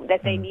that form,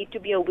 that they need to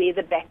be aware of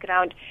the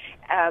background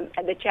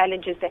and the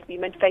challenges that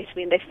women face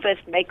when they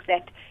first make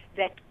that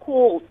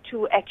call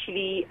to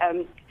actually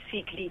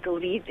seek legal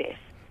redress.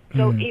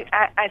 So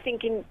I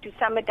think to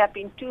sum it up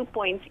in 2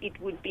 points, it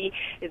would be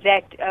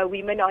that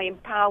women are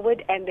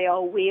empowered and they are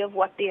aware of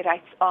what their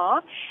rights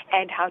are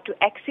and how to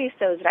access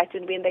those rights.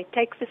 And when they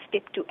take the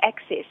step to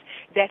access,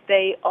 that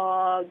they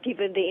are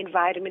given the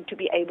environment to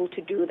be able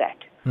to do that.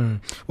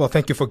 Well,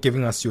 thank you for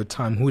giving us your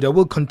time, Hoodah.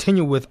 We'll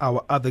continue with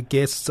our other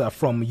guests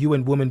from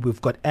UN Women. We've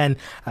got Anne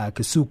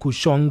Kisuku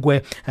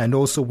Shongwe, and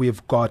also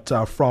we've got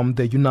from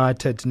the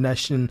United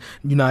Nations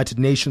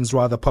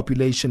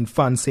Population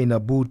Fund,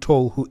 Seynabou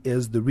Tall, who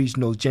is the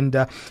Regional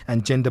Gender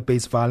and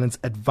Gender-Based Violence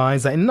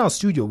Advisor. And in our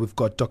studio, we've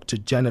got Dr.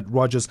 Janet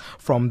Rodgers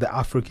from the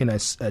African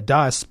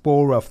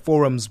Diaspora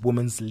Forum's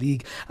Women's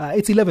League.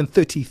 It's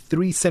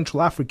 11:33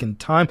 Central African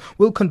time.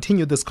 We'll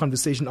continue this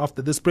conversation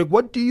after this break.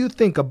 What do you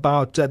think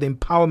about the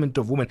empowerment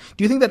of women?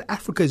 Do you think that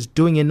Africa is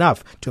doing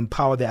enough to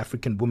empower the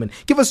African woman?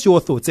 Give us your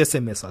thoughts.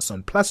 SMS us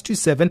on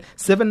 +27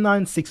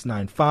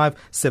 79695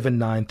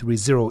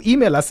 7930.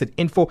 Email us at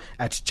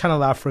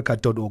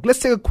info@channelafrica.org. Let's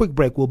take a quick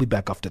break. We'll be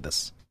back after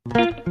this.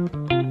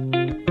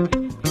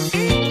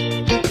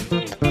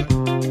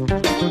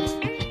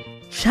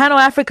 Channel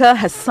Africa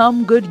has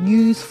some good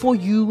news for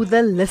you,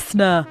 the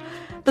listener.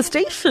 The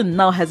station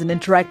now has an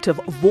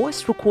interactive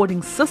voice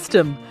recording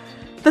system.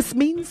 This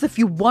means if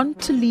you want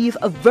to leave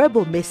a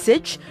verbal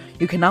message,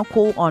 you can now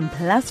call on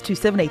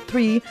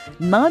 +2783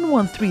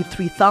 913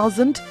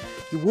 3000.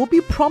 You will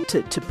be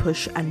prompted to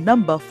push a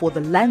number for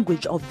the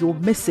language of your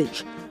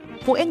message.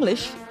 For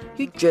English,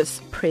 you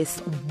just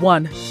press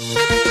 1.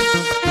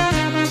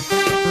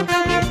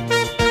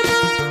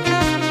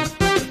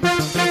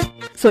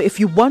 So if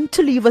you want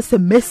to leave us a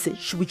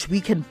message which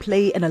we can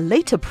play in a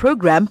later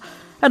program,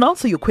 and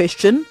answer your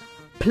question,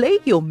 play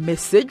your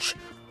message.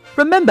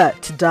 Remember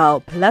to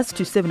dial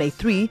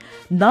 +2783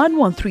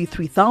 913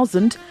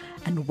 3000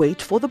 and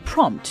wait for the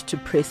prompt to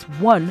press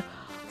 1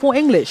 for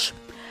English.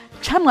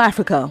 Channel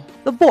Africa,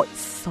 the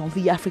voice of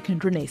the African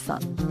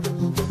Renaissance.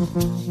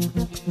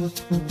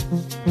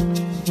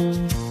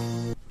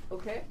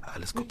 Okay.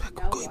 Let's go back.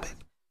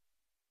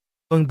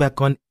 Going back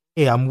on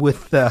air, I'm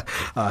with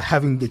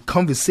having the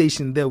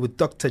conversation there with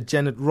Dr.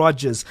 Janet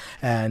Rodgers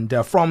and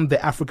from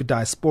the Africa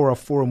Diaspora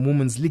Forum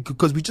Women's League,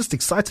 because we're just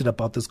excited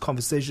about this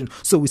conversation.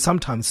 So we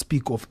sometimes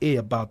speak off air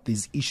about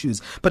these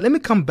issues. But let me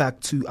come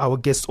back to our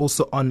guest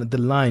also on the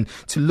line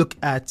to look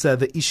at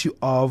the issue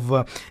of,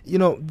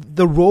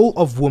 the role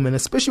of women,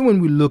 especially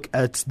when we look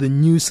at the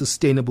new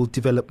Sustainable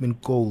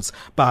Development Goals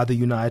by the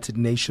United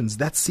Nations.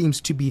 That seems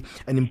to be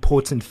an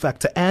important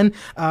factor. And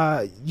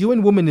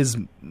UN Women is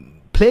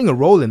playing a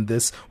role in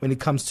this when it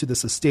comes to the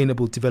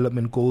Sustainable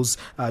Development Goals.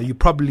 You're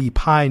probably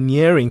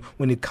pioneering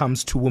when it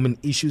comes to women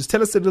issues.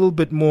 Tell us a little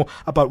bit more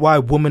about why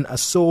women are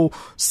so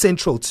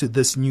central to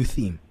this new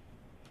theme.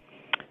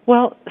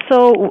 Well,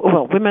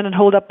 women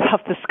hold up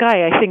half the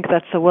sky. I think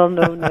that's a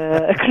well-known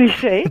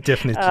cliche.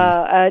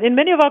 Definitely. In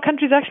many of our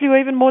countries, actually, we're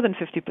even more than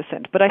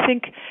 50%. But I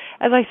think,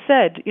 as I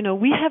said,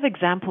 we have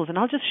examples, and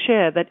I'll just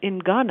share that in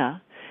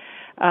Ghana,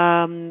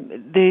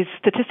 there's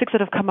statistics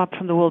that have come up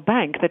from the World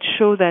Bank that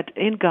show that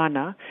in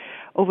Ghana,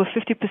 over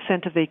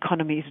 50% of the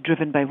economy is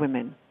driven by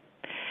women.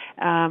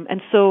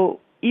 And so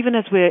even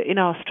as we're in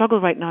our struggle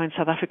right now in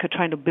South Africa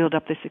trying to build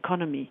up this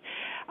economy,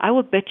 I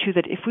will bet you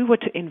that if we were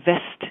to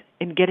invest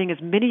in getting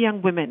as many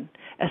young women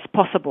as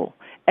possible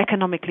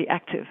economically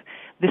active,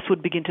 this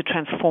would begin to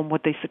transform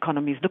what this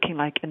economy is looking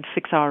like and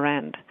fix our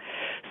rand.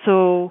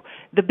 So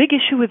the big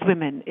issue with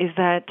women is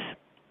that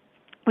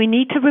we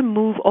need to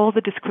remove all the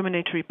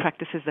discriminatory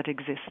practices that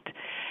exist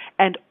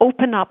and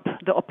open up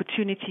the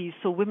opportunities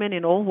so women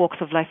in all walks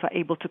of life are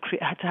able to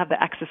have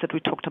the access that we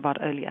talked about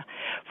earlier.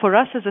 For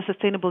us as the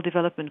Sustainable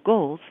Development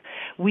Goals,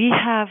 we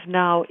have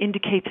now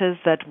indicators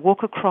that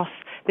walk across.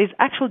 There's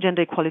actual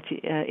gender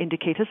equality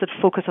indicators that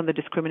focus on the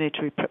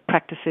discriminatory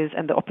practices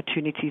and the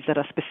opportunities that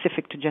are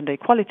specific to gender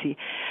equality.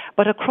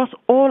 But across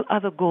all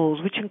other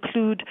goals, which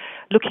include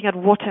looking at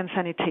water and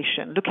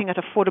sanitation, looking at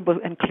affordable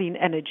and clean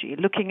energy,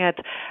 looking at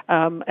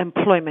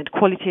employment,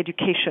 quality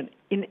education,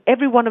 in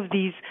every one of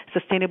these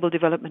Sustainable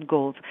Development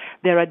Goals,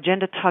 there are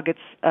gender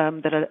targets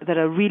that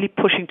are really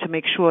pushing to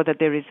make sure that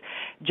there is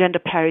gender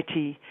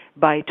parity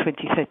by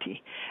 2030.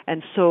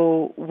 And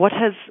so what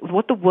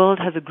the world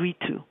has agreed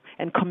to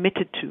and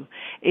committed to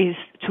is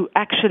to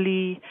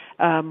actually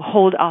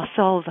hold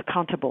ourselves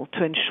accountable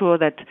to ensure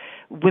that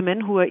women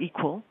who are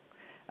equal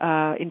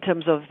in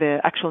terms of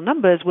their actual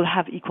numbers will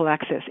have equal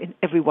access in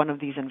every one of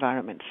these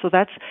environments. So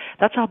that's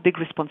our big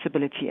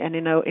responsibility. And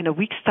in a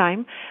week's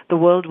time, the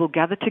world will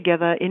gather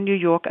together in New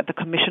York at the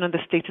Commission on the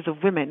Status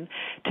of Women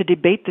to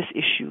debate this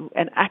issue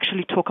and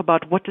actually talk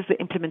about what does the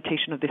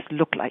implementation of this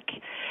look like.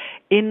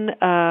 There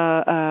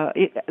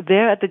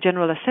at the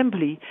General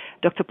Assembly,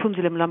 Dr.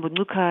 Phumzile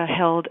Mlambo-Ngcuka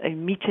held a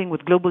meeting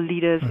with global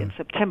leaders in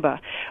September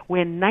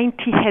where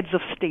 90 heads of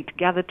state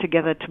gathered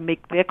together to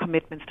make their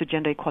commitments to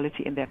gender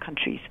equality in their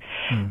countries.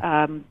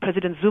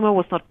 President Zuma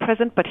was not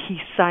present, but he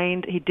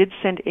did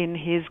send in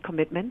his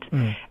commitment,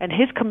 and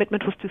his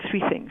commitment was to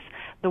three things.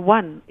 The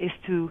one is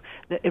to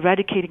the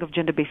eradicating of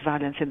gender-based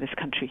violence in this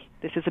country.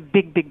 This is a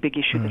big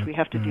issue that we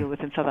have to deal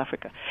with in South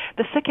Africa.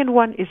 The second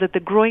one is that the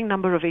growing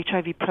number of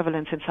HIV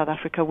prevalence in South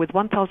Africa, with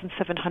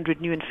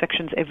 1,700 new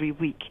infections every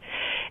week,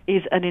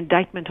 is an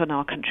indictment on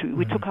our country.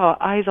 We took our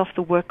eyes off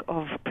the work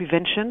of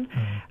prevention,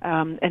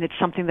 and it's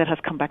something that has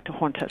come back to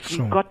haunt us.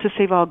 We've got to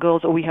save our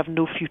girls or we have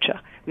no future.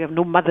 We have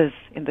no mothers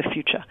in the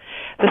future.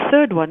 The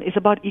third one is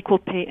about equal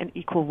pay and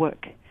equal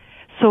work.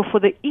 So for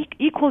the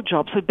equal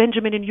job, so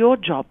Benjamin, in your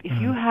job, if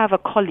you have a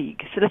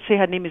colleague, so let's say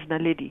her name is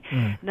Naledi,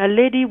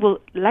 Naledi will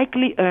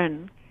likely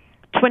earn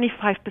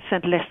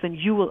 25% less than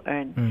you will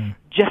earn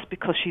just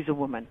because she's a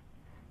woman.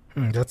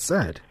 That's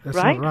sad. That's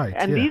right? not right.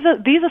 And these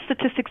are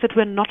statistics that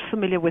we're not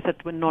familiar with,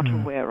 that we're not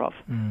aware of.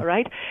 All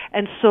right?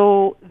 And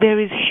so there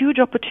is huge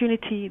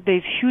opportunity.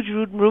 There's huge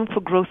room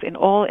for growth in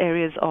all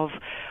areas of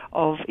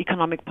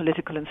economic,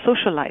 political, and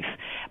social life.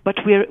 But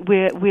we're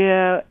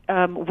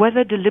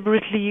whether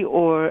deliberately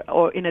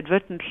or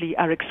inadvertently,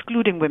 are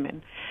excluding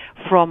women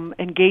from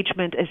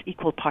engagement as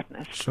equal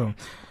partners. Sure.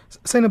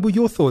 Seynabou,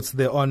 your thoughts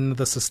there on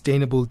the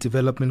Sustainable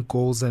Development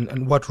Goals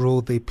and what role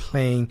they're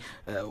playing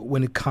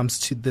when it comes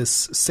to this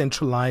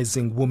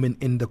centralizing women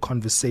in the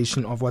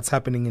conversation of what's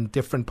happening in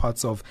different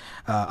parts of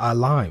our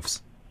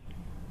lives?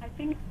 I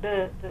think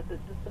the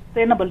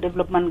Sustainable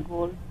Development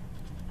Goals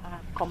are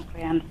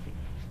comprehensive.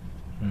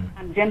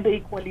 And gender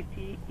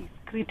equality is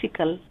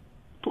critical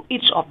to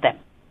each of them.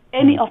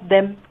 Any of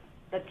them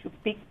that you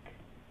pick,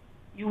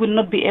 you will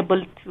not be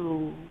able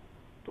to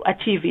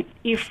achieve it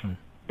if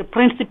the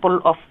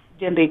principle of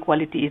gender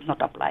equality is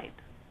not applied.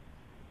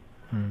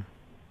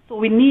 So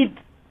we need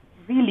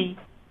really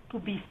to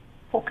be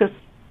focused,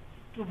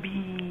 to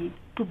be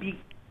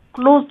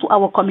close to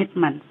our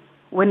commitments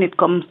when it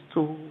comes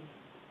to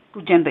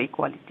gender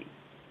equality.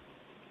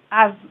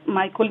 as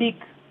my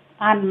colleague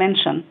Anne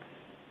mentioned,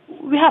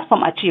 we have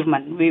some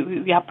achievement.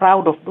 We are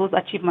proud of those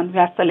achievements. We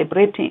are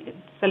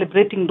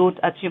celebrating those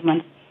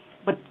achievements,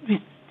 but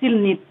we still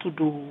need to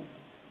do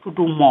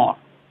more.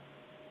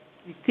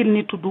 We still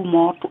need to do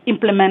more to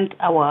implement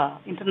our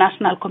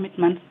international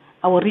commitments,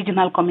 our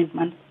regional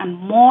commitments, and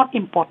more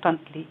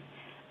importantly,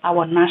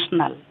 our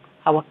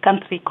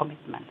country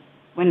commitments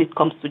when it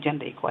comes to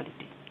gender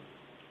equality.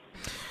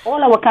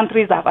 All our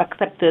countries have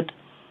accepted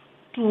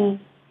to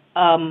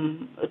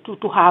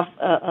have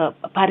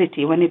a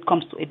parity when it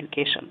comes to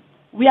education.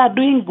 We are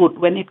doing good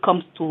when it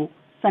comes to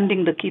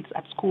sending the kids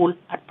at school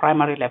at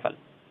primary level.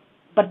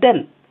 But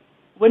then,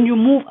 when you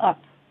move up,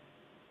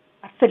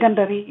 at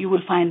secondary, you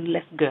will find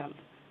less girls.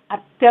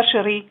 At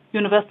tertiary,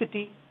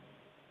 university,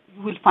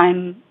 you will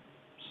find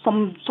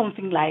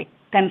something like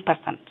 10%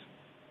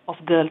 of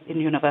girls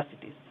in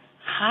universities.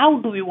 How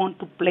do we want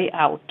to play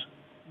out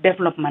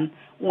development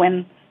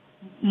when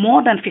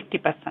more than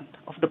 50%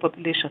 of the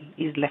population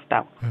is left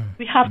out?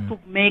 We have to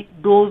make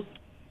those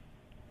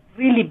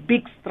really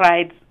big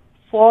strides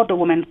for the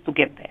women to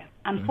get there.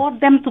 And for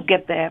them to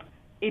get there,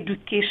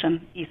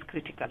 education is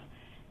critical.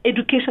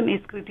 Education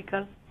is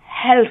critical.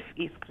 Health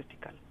is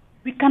critical.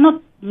 We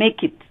cannot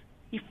make it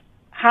if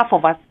half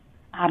of us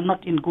are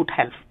not in good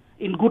health,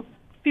 in good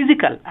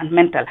physical and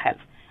mental health.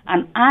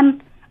 And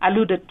Anne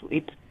alluded to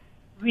it.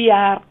 We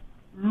are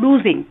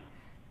losing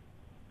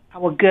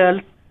our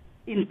girls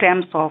in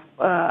terms of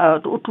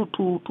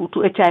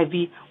to HIV.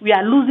 We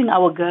are losing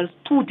our girls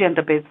to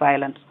gender-based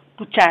violence,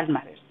 to child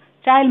marriage.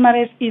 Child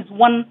marriage is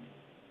one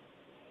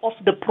of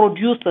the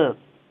producers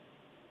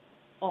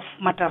of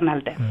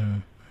maternal death.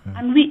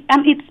 And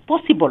it's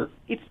possible.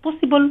 It's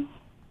possible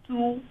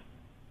to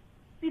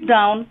sit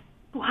down,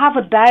 to have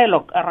a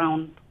dialogue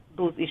around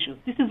those issues.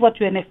 This is what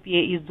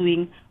UNFPA is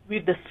doing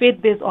with the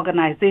faith-based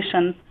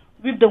organizations,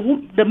 with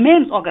the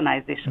men's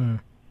organizations.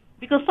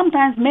 Because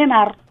sometimes men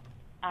are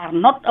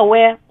not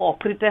aware or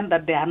pretend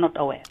that they are not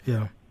aware.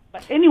 Yeah.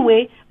 But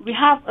anyway, we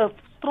have a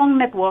strong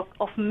network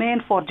of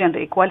men for gender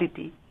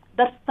equality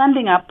that's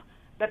standing up,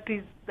 that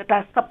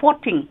are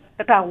supporting,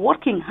 that are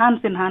working hands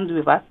in hand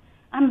with us,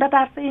 and that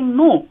are saying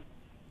no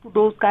to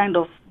those kind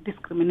of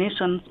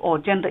discriminations or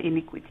gender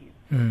inequities.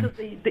 Because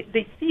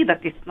they see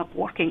that it's not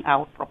working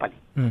out properly.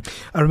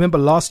 I remember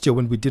last year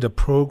when we did a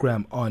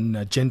program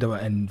on gender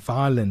and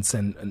violence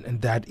and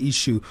that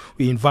issue,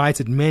 we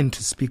invited men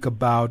to speak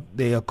about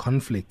their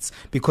conflicts,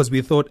 because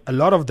we thought a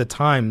lot of the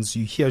times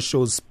you hear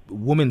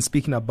women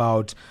speaking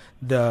about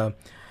the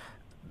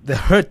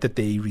hurt that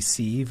they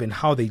receive and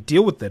how they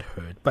deal with that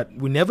hurt, but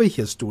we never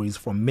hear stories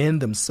from men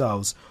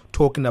themselves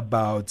talking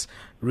about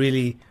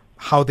really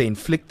how they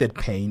inflict that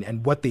pain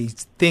and what they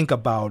think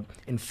about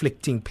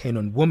inflicting pain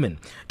on women.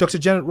 Dr.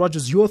 Janet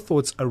Rodgers, your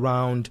thoughts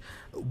around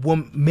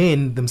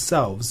men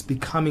themselves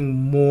becoming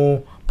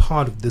more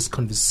part of this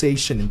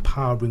conversation,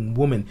 empowering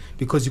women,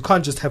 because you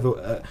can't just have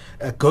a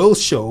girls'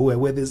 show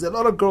where there's a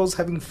lot of girls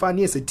having fun.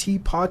 Yes, a tea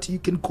party, you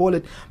can call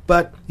it,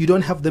 but you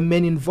don't have the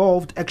men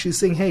involved actually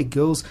saying, hey,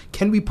 girls,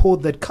 can we pour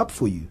that cup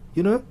for you,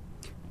 you know?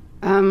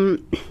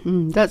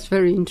 That's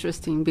very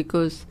interesting,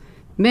 because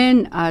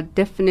men are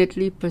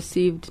definitely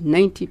perceived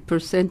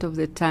 90% of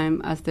the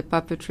time as the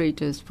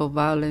perpetrators for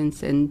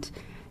violence and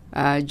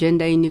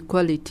gender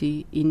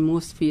inequality in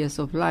most spheres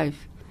of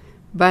life.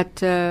 But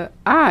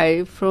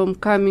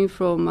coming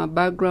from a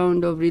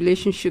background of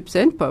relationships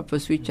and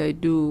purpose, which I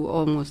do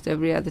almost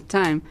every other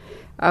time,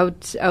 I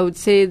would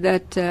say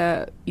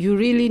that you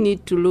really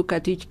need to look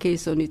at each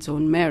case on its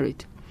own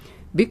merit,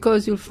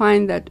 because you'll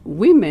find that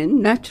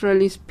women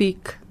naturally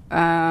speak.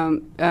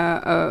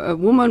 A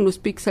woman will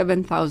speak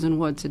 7,000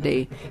 words a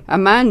day. A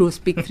man will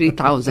speak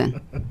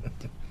 3,000.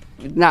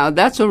 Now,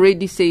 that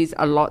already says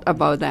a lot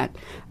about that.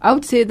 I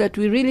would say that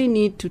we really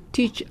need to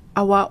teach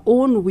our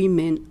own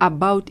women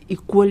about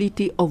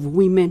equality of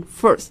women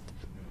first.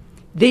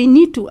 They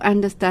need to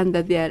understand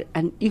that they are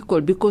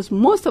unequal, because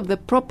most of the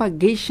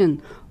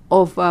propagation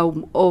of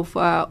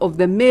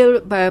the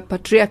male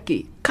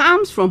patriarchy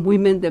comes from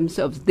women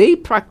themselves. They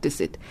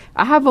practice it.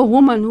 I have a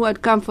woman who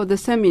had come for the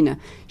seminar.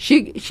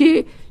 She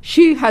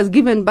has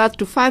given birth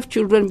to 5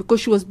 children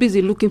because she was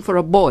busy looking for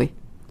a boy,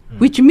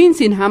 which means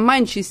in her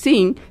mind she's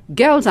saying,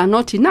 girls are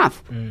not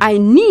enough. I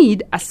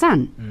need a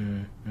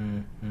son.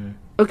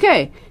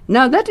 Okay,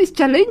 now that is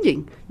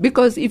challenging,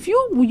 because if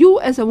you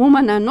as a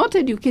woman are not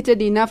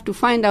educated enough to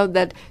find out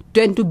that,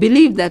 and to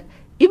believe that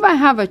if I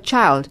have a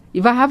child,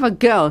 if I have a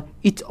girl,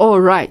 it's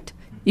all right.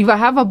 If I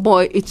have a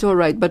boy, it's all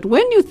right. But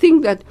when you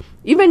think that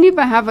even if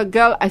I have a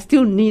girl, I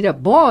still need a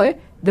boy,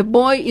 the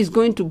boy is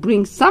going to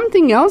bring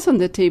something else on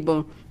the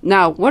table.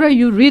 Now, what are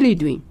you really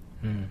doing?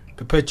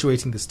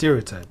 Perpetuating the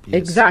stereotype.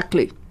 Yes.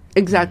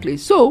 Exactly.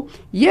 So,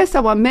 yes,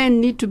 our men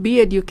need to be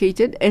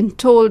educated and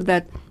told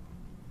that,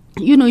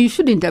 you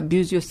shouldn't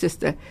abuse your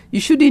sister. You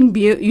should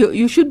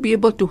be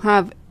able to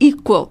have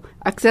equal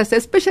access,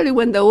 especially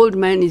when the old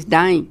man is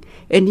dying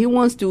and he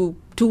wants to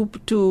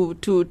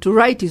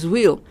write his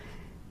will.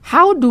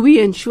 How do we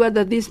ensure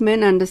that these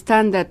men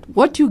understand that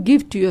what you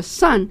give to your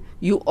son,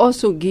 you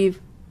also give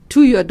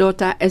to your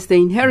daughter as the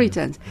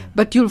inheritance.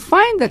 But you'll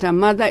find that a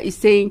mother is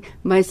saying,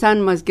 my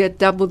son must get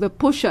double the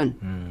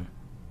portion.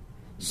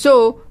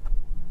 So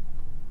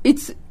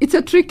it's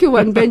a tricky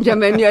one,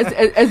 Benjamin,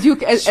 as you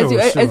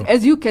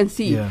can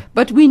see. Yeah.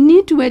 But we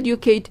need to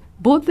educate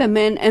both the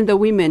men and the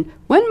women.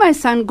 When my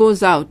son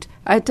goes out,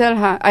 I tell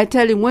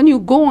him, when you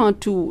go on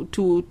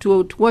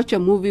to watch a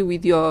movie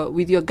with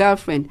your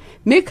girlfriend,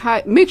 make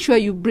sure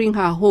you bring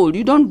her whole.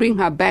 You don't bring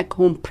her back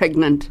home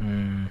pregnant.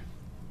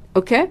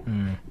 Okay?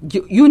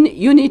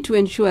 You need to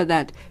ensure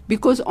that,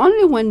 because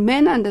only when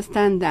men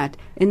understand that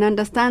and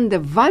understand the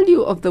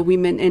value of the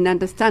women and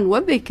understand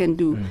what they can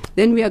do,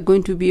 then we are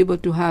going to be able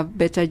to have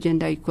better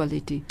gender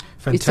equality.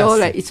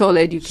 Fantastic. It's all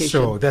education.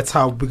 Sure, that's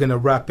how we're going to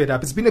wrap it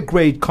up. It's been a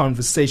great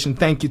conversation.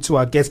 Thank you to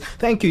our guests.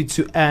 Thank you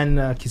to Anne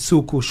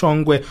Kisuku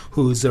Shongwe,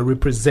 who's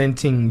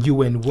representing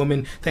UN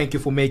Women. Thank you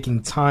for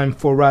making time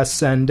for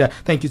us. And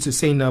thank you to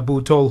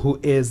Seynabou Tall, who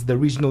is the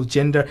Regional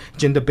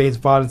Gender-Based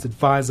Violence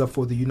Advisor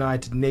for the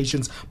United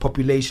Nations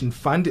Population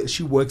Fund.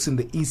 She works in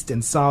the East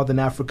and Southern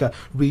Africa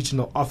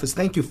Regional Office.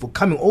 Thank you for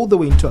coming all the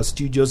way into our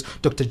studios,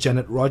 Dr.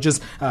 Janet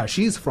Rodgers.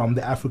 She's from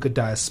the Africa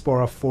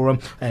Diaspora Forum,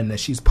 and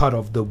she's part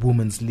of the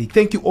Women's League.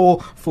 Thank you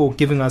all for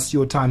giving us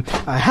your time.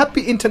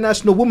 Happy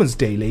International Women's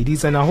Day,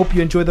 ladies, and I hope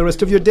you enjoy the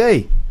rest of your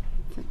day.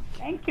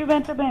 Thank you,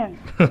 Benjamin.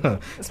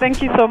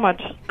 Thank you so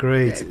much.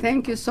 Great.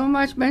 Thank you so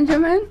much,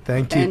 Benjamin.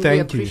 Thank you. And we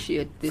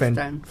appreciate this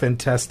time.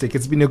 Fantastic.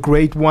 It's been a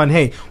great one.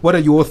 Hey, what are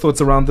your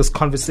thoughts around this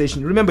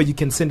conversation? Remember, you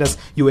can send us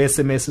your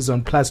SMSs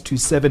on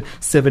 +27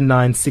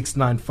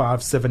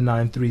 79695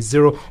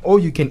 7930, or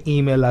you can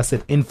email us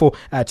at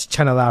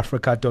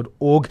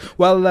info@channelafrica.org.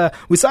 Well,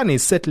 Wisani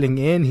is settling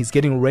in. He's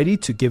getting ready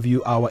to give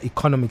you our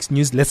economics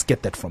news. Let's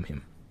get that from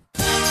him.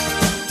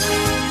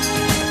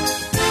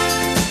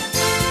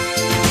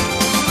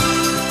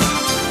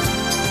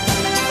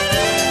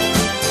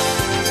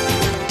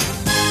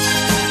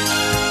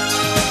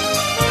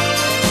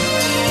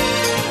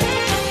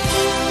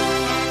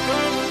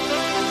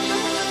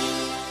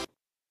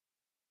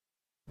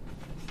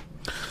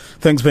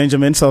 Thanks,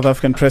 Benjamin. South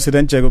African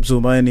President Jacob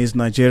Zuma and his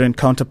Nigerian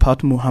counterpart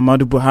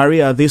Muhammadu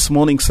Buhari are this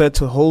morning set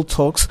to hold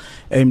talks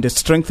aimed at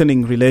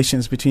strengthening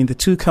relations between the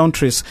two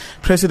countries.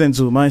 President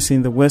Zuma is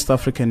in the West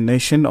African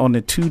nation on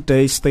a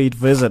 2-day state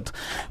visit.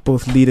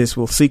 Both leaders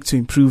will seek to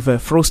improve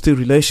frosty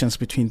relations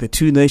between the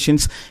two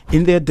nations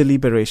in their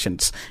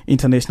deliberations.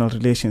 International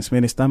Relations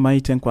Minister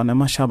Maite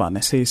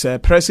Nkwane-Mashabane says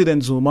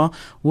President Zuma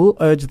will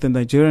urge the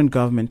Nigerian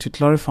government to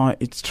clarify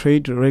its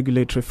trade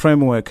regulatory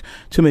framework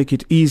to make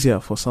it easier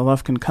for South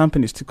African companies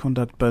to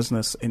conduct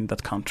business in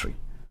that country.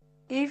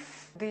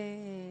 If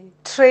the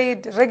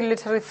trade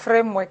regulatory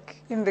framework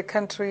in the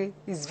country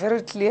is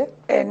very clear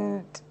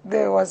and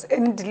there was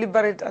any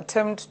deliberate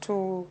attempt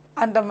to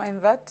undermine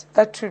that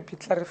should be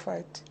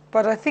clarified.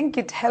 But I think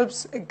it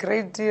helps a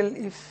great deal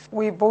if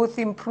we both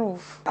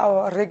improve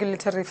our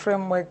regulatory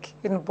framework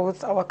in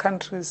both our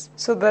countries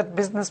so that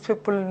business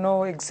people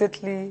know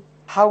exactly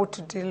how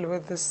to deal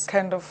with this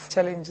kind of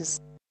challenges.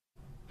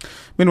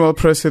 Meanwhile,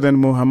 President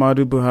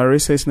Muhammadu Buhari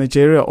says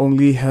Nigeria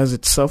only has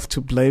itself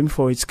to blame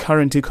for its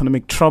current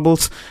economic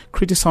troubles,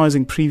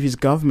 criticizing previous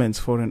governments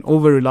for an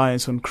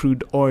over-reliance on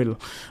crude oil.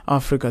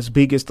 Africa's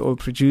biggest oil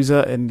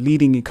producer and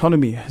leading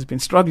economy has been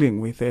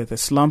struggling with the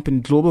slump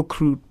in global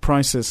crude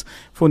prices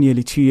for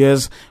nearly 2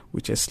 years,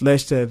 which has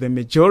slashed the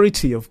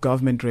majority of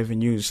government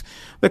revenues.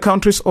 The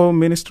country's oil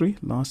ministry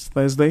last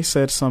Thursday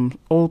said some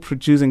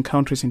oil-producing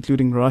countries,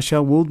 including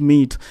Russia, will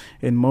meet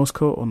in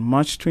Moscow on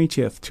March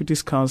 20th to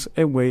discuss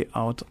a way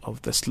out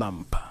of the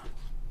slump.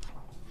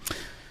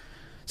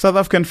 South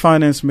African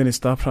Finance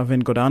Minister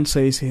Pravin Gordhan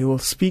says he will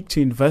speak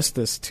to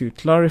investors to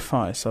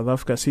clarify South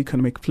Africa's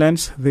economic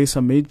plans. This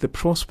amid the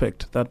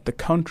prospect that the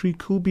country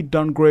could be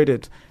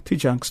downgraded to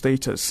junk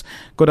status.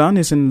 Gordhan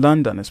is in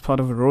London as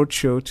part of a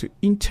roadshow to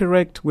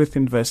interact with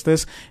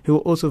investors. He will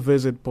also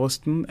visit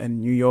Boston and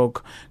New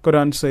York.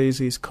 Gordhan says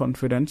he is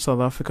confident South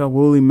Africa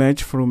will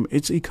emerge from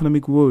its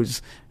economic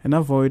woes and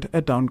avoid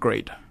a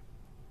downgrade.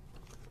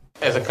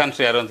 As a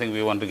country, I don't think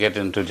we want to get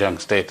into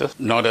junk status,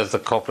 nor does the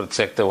corporate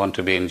sector want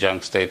to be in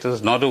junk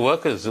status, nor do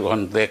workers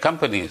want their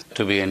companies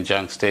to be in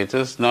junk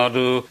status, nor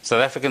do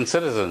South African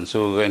citizens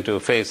who are going to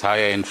face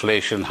higher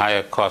inflation,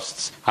 higher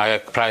costs, higher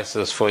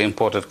prices for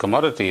imported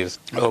commodities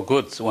or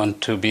goods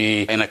want to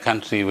be in a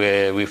country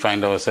where we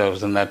find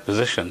ourselves in that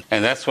position.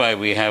 And that's why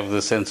we have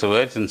the sense of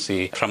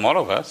urgency from all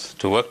of us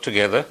to work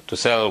together to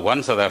sell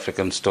one South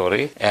African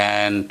story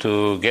and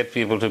to get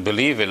people to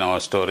believe in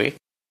our story.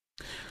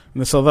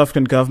 The South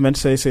African government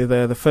says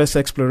the first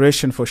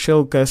exploration for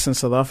shale gas in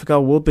South Africa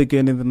will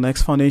begin in the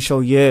next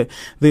financial year.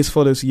 This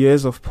follows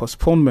years of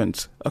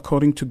postponement.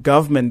 According to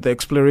government, the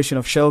exploration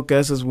of shale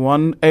gas is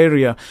one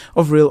area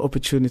of real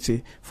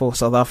opportunity for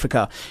South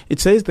Africa. It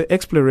says the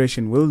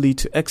exploration will lead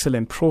to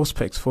excellent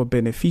prospects for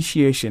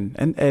beneficiation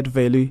and add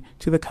value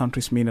to the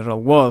country's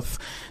mineral wealth.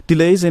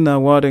 Delays in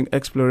awarding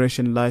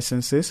exploration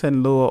licenses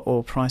and lower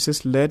oil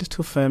prices led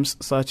to firms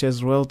such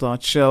as Royal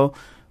Dutch Shell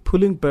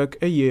pulling back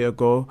a year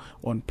ago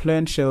on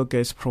planned shale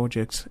gas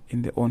projects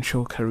in the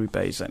onshore Karoo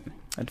Basin.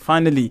 And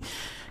finally,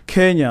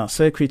 Kenya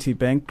Security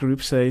Bank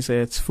Group says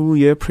its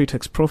full-year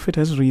pre-tax profit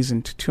has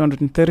risen to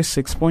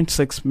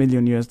 $236.6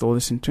 million in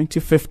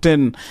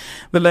 2015.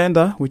 The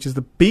lender, which is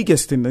the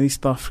biggest in the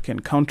East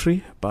African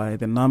country by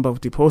the number of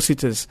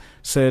depositors,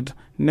 said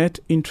net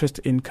interest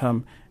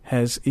income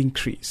has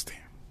increased.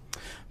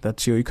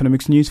 That's your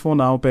economics news for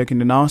now. Back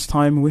in an hour's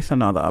time with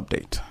another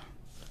update.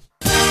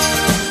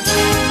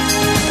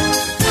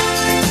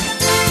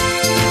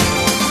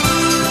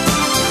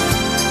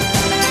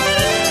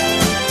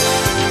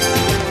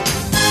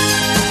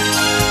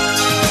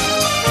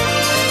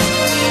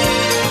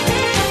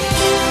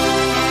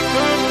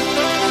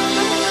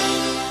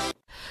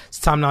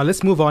 Time now,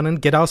 let's move on and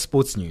get our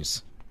sports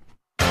news.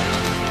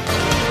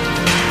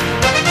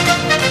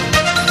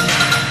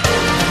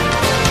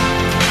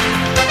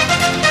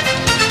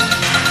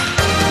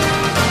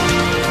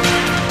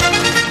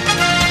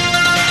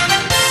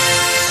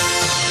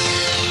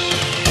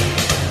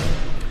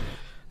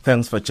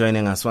 Thanks for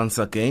joining us once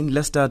again.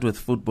 Let's start with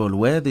football,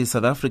 where the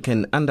South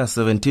African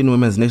Under-17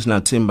 women's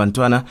national team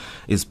Bantwana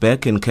is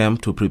back in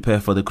camp to prepare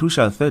for the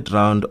crucial third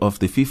round of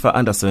the FIFA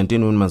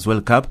Under-17 Women's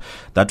World Cup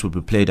that will be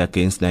played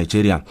against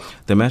Nigeria.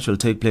 The match will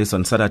take place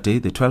on Saturday,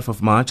 the 12th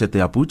of March at the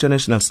Abuja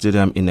National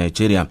Stadium in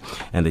Nigeria,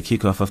 and the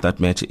kickoff of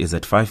that match is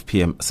at 5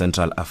 p.m.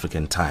 Central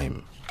African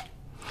Time.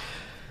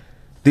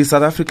 The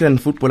South African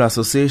Football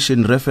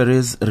Association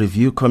Referees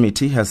Review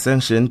Committee has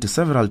sanctioned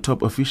several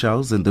top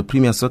officials in the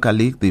Premier Soccer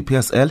League, the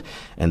PSL,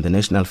 and the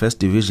National First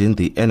Division,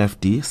 the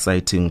NFD,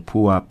 citing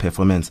poor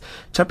performance.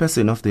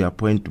 Chairperson of the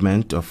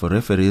appointment of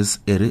referees,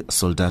 Eri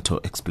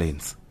Soldato,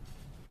 explains.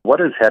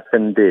 What has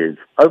happened is,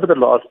 over the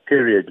last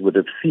period, would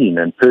have seen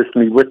and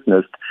personally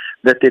witnessed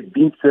that there had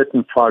been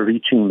certain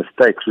far-reaching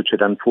mistakes which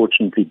had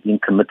unfortunately been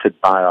committed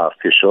by our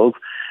officials.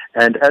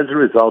 And as a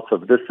result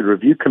of this, the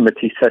review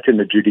committee sat in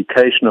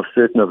adjudication of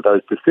certain of those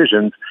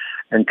decisions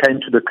and came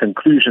to the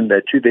conclusion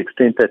that to the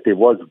extent that there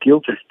was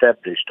guilt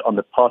established on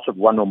the part of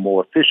one or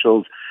more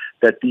officials,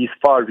 that these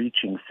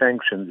far-reaching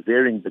sanctions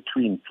varying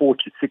between 4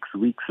 to 6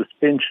 weeks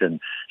suspension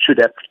should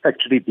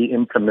actually be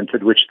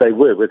implemented, which they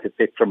were with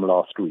effect from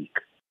last week.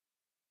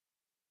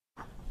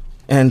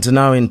 And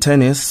now in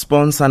tennis,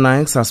 sponsor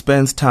Nike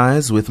suspends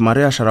ties with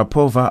Maria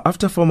Sharapova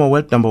after former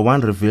world number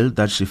 1 revealed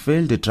that she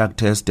failed a drug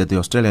test at the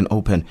Australian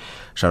Open.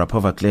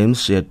 Sharapova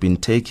claims she had been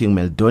taking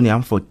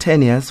meldonium for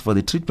 10 years for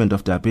the treatment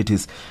of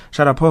diabetes.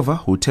 Sharapova,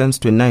 who turns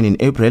 29 in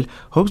April,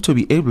 hopes to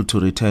be able to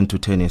return to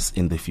tennis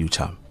in the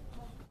future.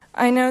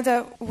 I know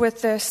that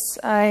with this,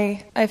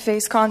 I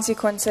face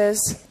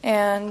consequences,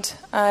 and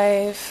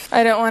I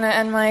don't want to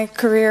end my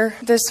career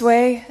this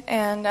way,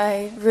 and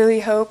I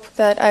really hope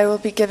that I will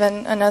be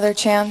given another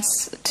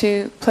chance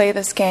to play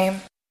this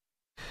game.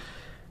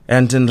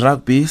 And in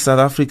rugby, South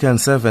African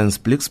Sevens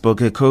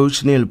Bliksbokke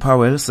coach Neil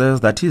Powell says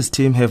that his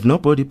team have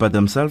nobody but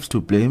themselves to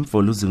blame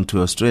for losing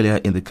to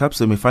Australia in the Cup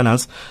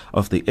semi-finals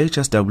of the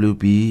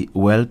HSWB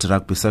World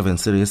Rugby 7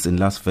 Series in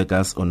Las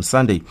Vegas on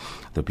Sunday.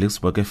 The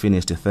Bliksbokke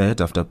finished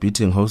third after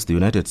beating host the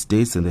United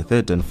States in the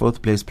third and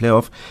fourth place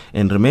playoff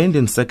and remained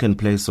in second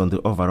place on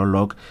the overall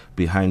log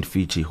behind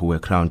Fiji, who were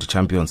crowned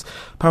champions.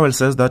 Powell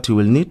says that he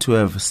will need to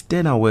have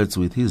sterner words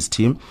with his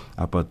team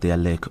about their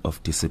lack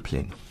of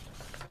discipline.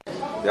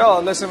 Yeah,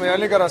 listen, we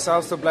only got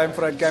ourselves to blame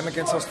for that game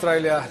against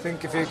Australia. I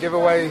think if you give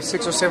away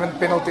 6 or 7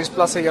 penalties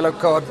plus a yellow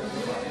card,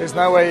 there's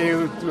no way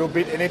you will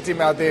beat any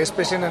team out there,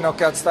 especially in the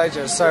knockout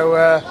stages. So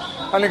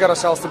only got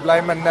ourselves to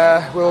blame, and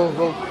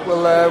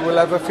we'll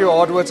have a few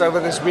hard words over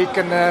this week,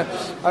 and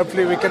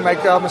hopefully we can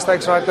make our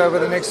mistakes right over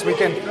the next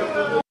weekend.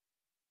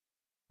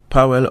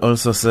 Powell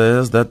also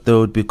says that there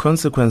would be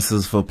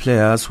consequences for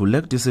players who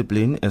lack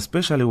discipline,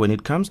 especially when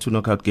it comes to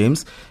knockout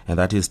games, and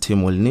that his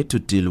team will need to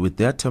deal with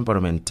their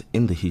temperament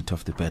in the heat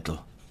of the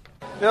battle.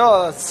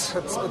 Yeah,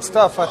 it's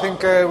tough. I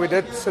think we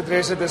did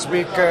address it this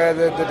week,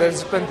 the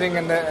discipline thing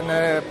and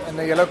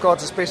the yellow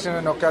cards, especially in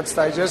the knockout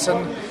stages.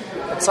 And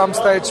at some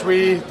stage,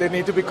 there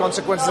need to be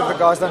consequences if the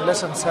guys don't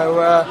listen. So,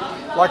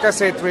 like I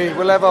said, we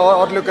will have a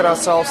hard look at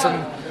ourselves,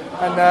 and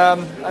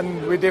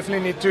we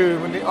definitely need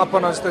to up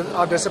on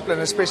our discipline,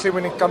 especially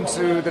when it comes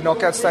to the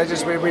knockout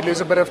stages where we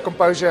lose a bit of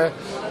composure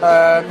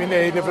in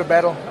the heat of a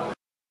battle.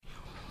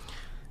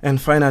 And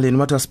finally, in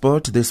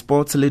motorsport, the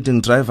sport's leading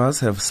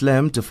drivers have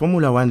slammed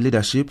Formula One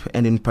leadership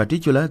and in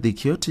particular the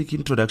chaotic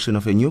introduction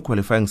of a new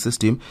qualifying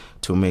system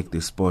to make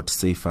the sport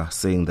safer,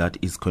 saying that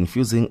it's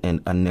confusing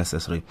and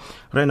unnecessary.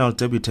 Renault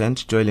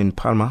debutant Joylyn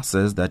Palmer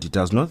says that he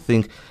does not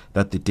think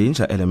that the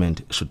danger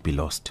element should be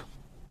lost.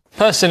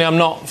 Personally, I'm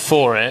not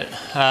for it.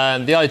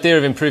 The idea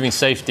of improving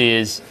safety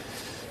is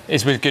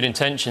with good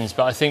intentions,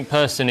 but I think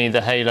personally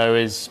the halo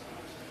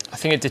I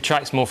think it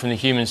detracts more from the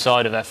human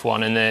side of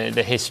F1 and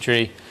the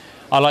history.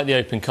 I like the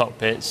open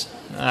cockpits,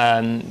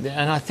 and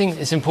I think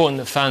it's important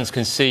that fans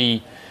can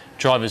see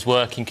drivers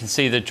working, can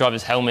see the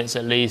drivers' helmets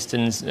at least,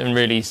 and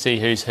really see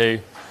who's who.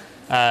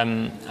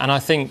 And I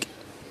think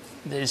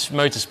it's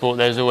motorsport,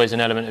 there's always an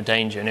element of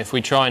danger, and if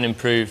we try and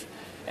improve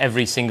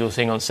every single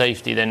thing on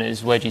safety, then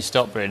where do you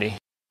stop, really?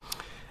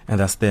 And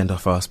that's the end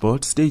of our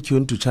sport. Stay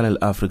tuned to Channel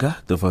Africa,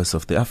 the voice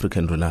of the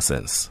African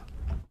Renaissance.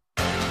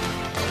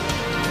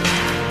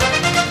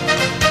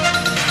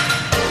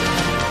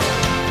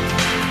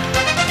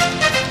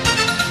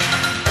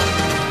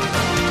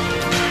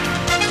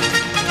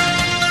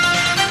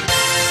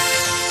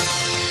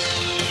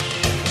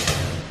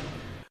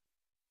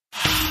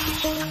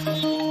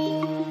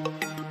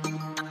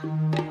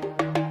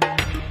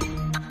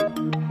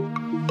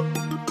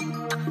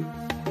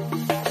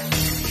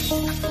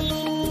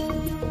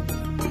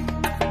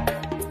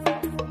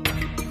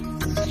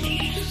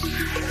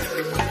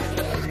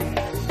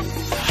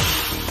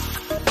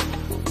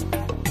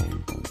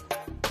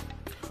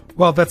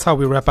 Well, that's how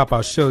we wrap up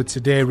our show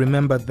today.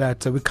 Remember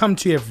that we come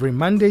to you every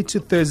Monday to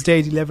Thursday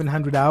at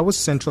 1100 hours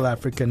Central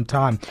African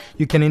time.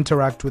 You can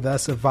interact with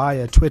us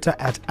via Twitter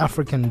at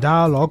African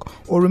Dialogue,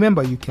 or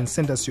remember, you can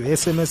send us your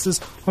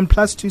SMSs on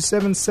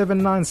 +277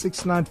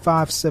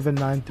 969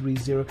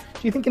 7930. Do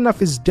you think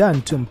enough is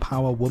done to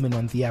empower women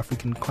on the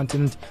African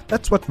continent?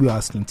 That's what we're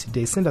asking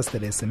today. Send us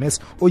that SMS,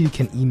 or you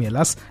can email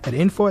us at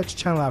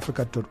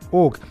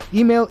info@channelafrica.org.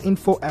 Email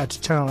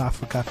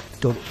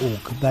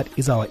info@channelafrica.org. That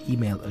is our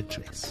email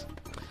address.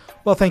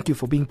 Well, thank you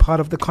for being part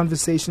of the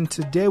conversation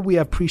today. We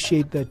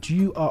appreciate that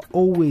you are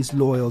always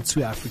loyal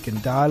to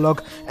African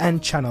Dialogue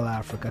and Channel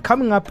Africa.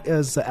 Coming up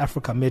is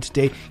Africa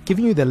Midday,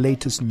 giving you the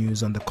latest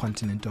news on the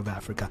continent of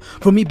Africa.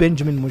 From me,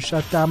 Benjamin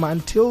Mushatama,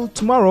 until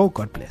tomorrow,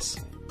 God bless.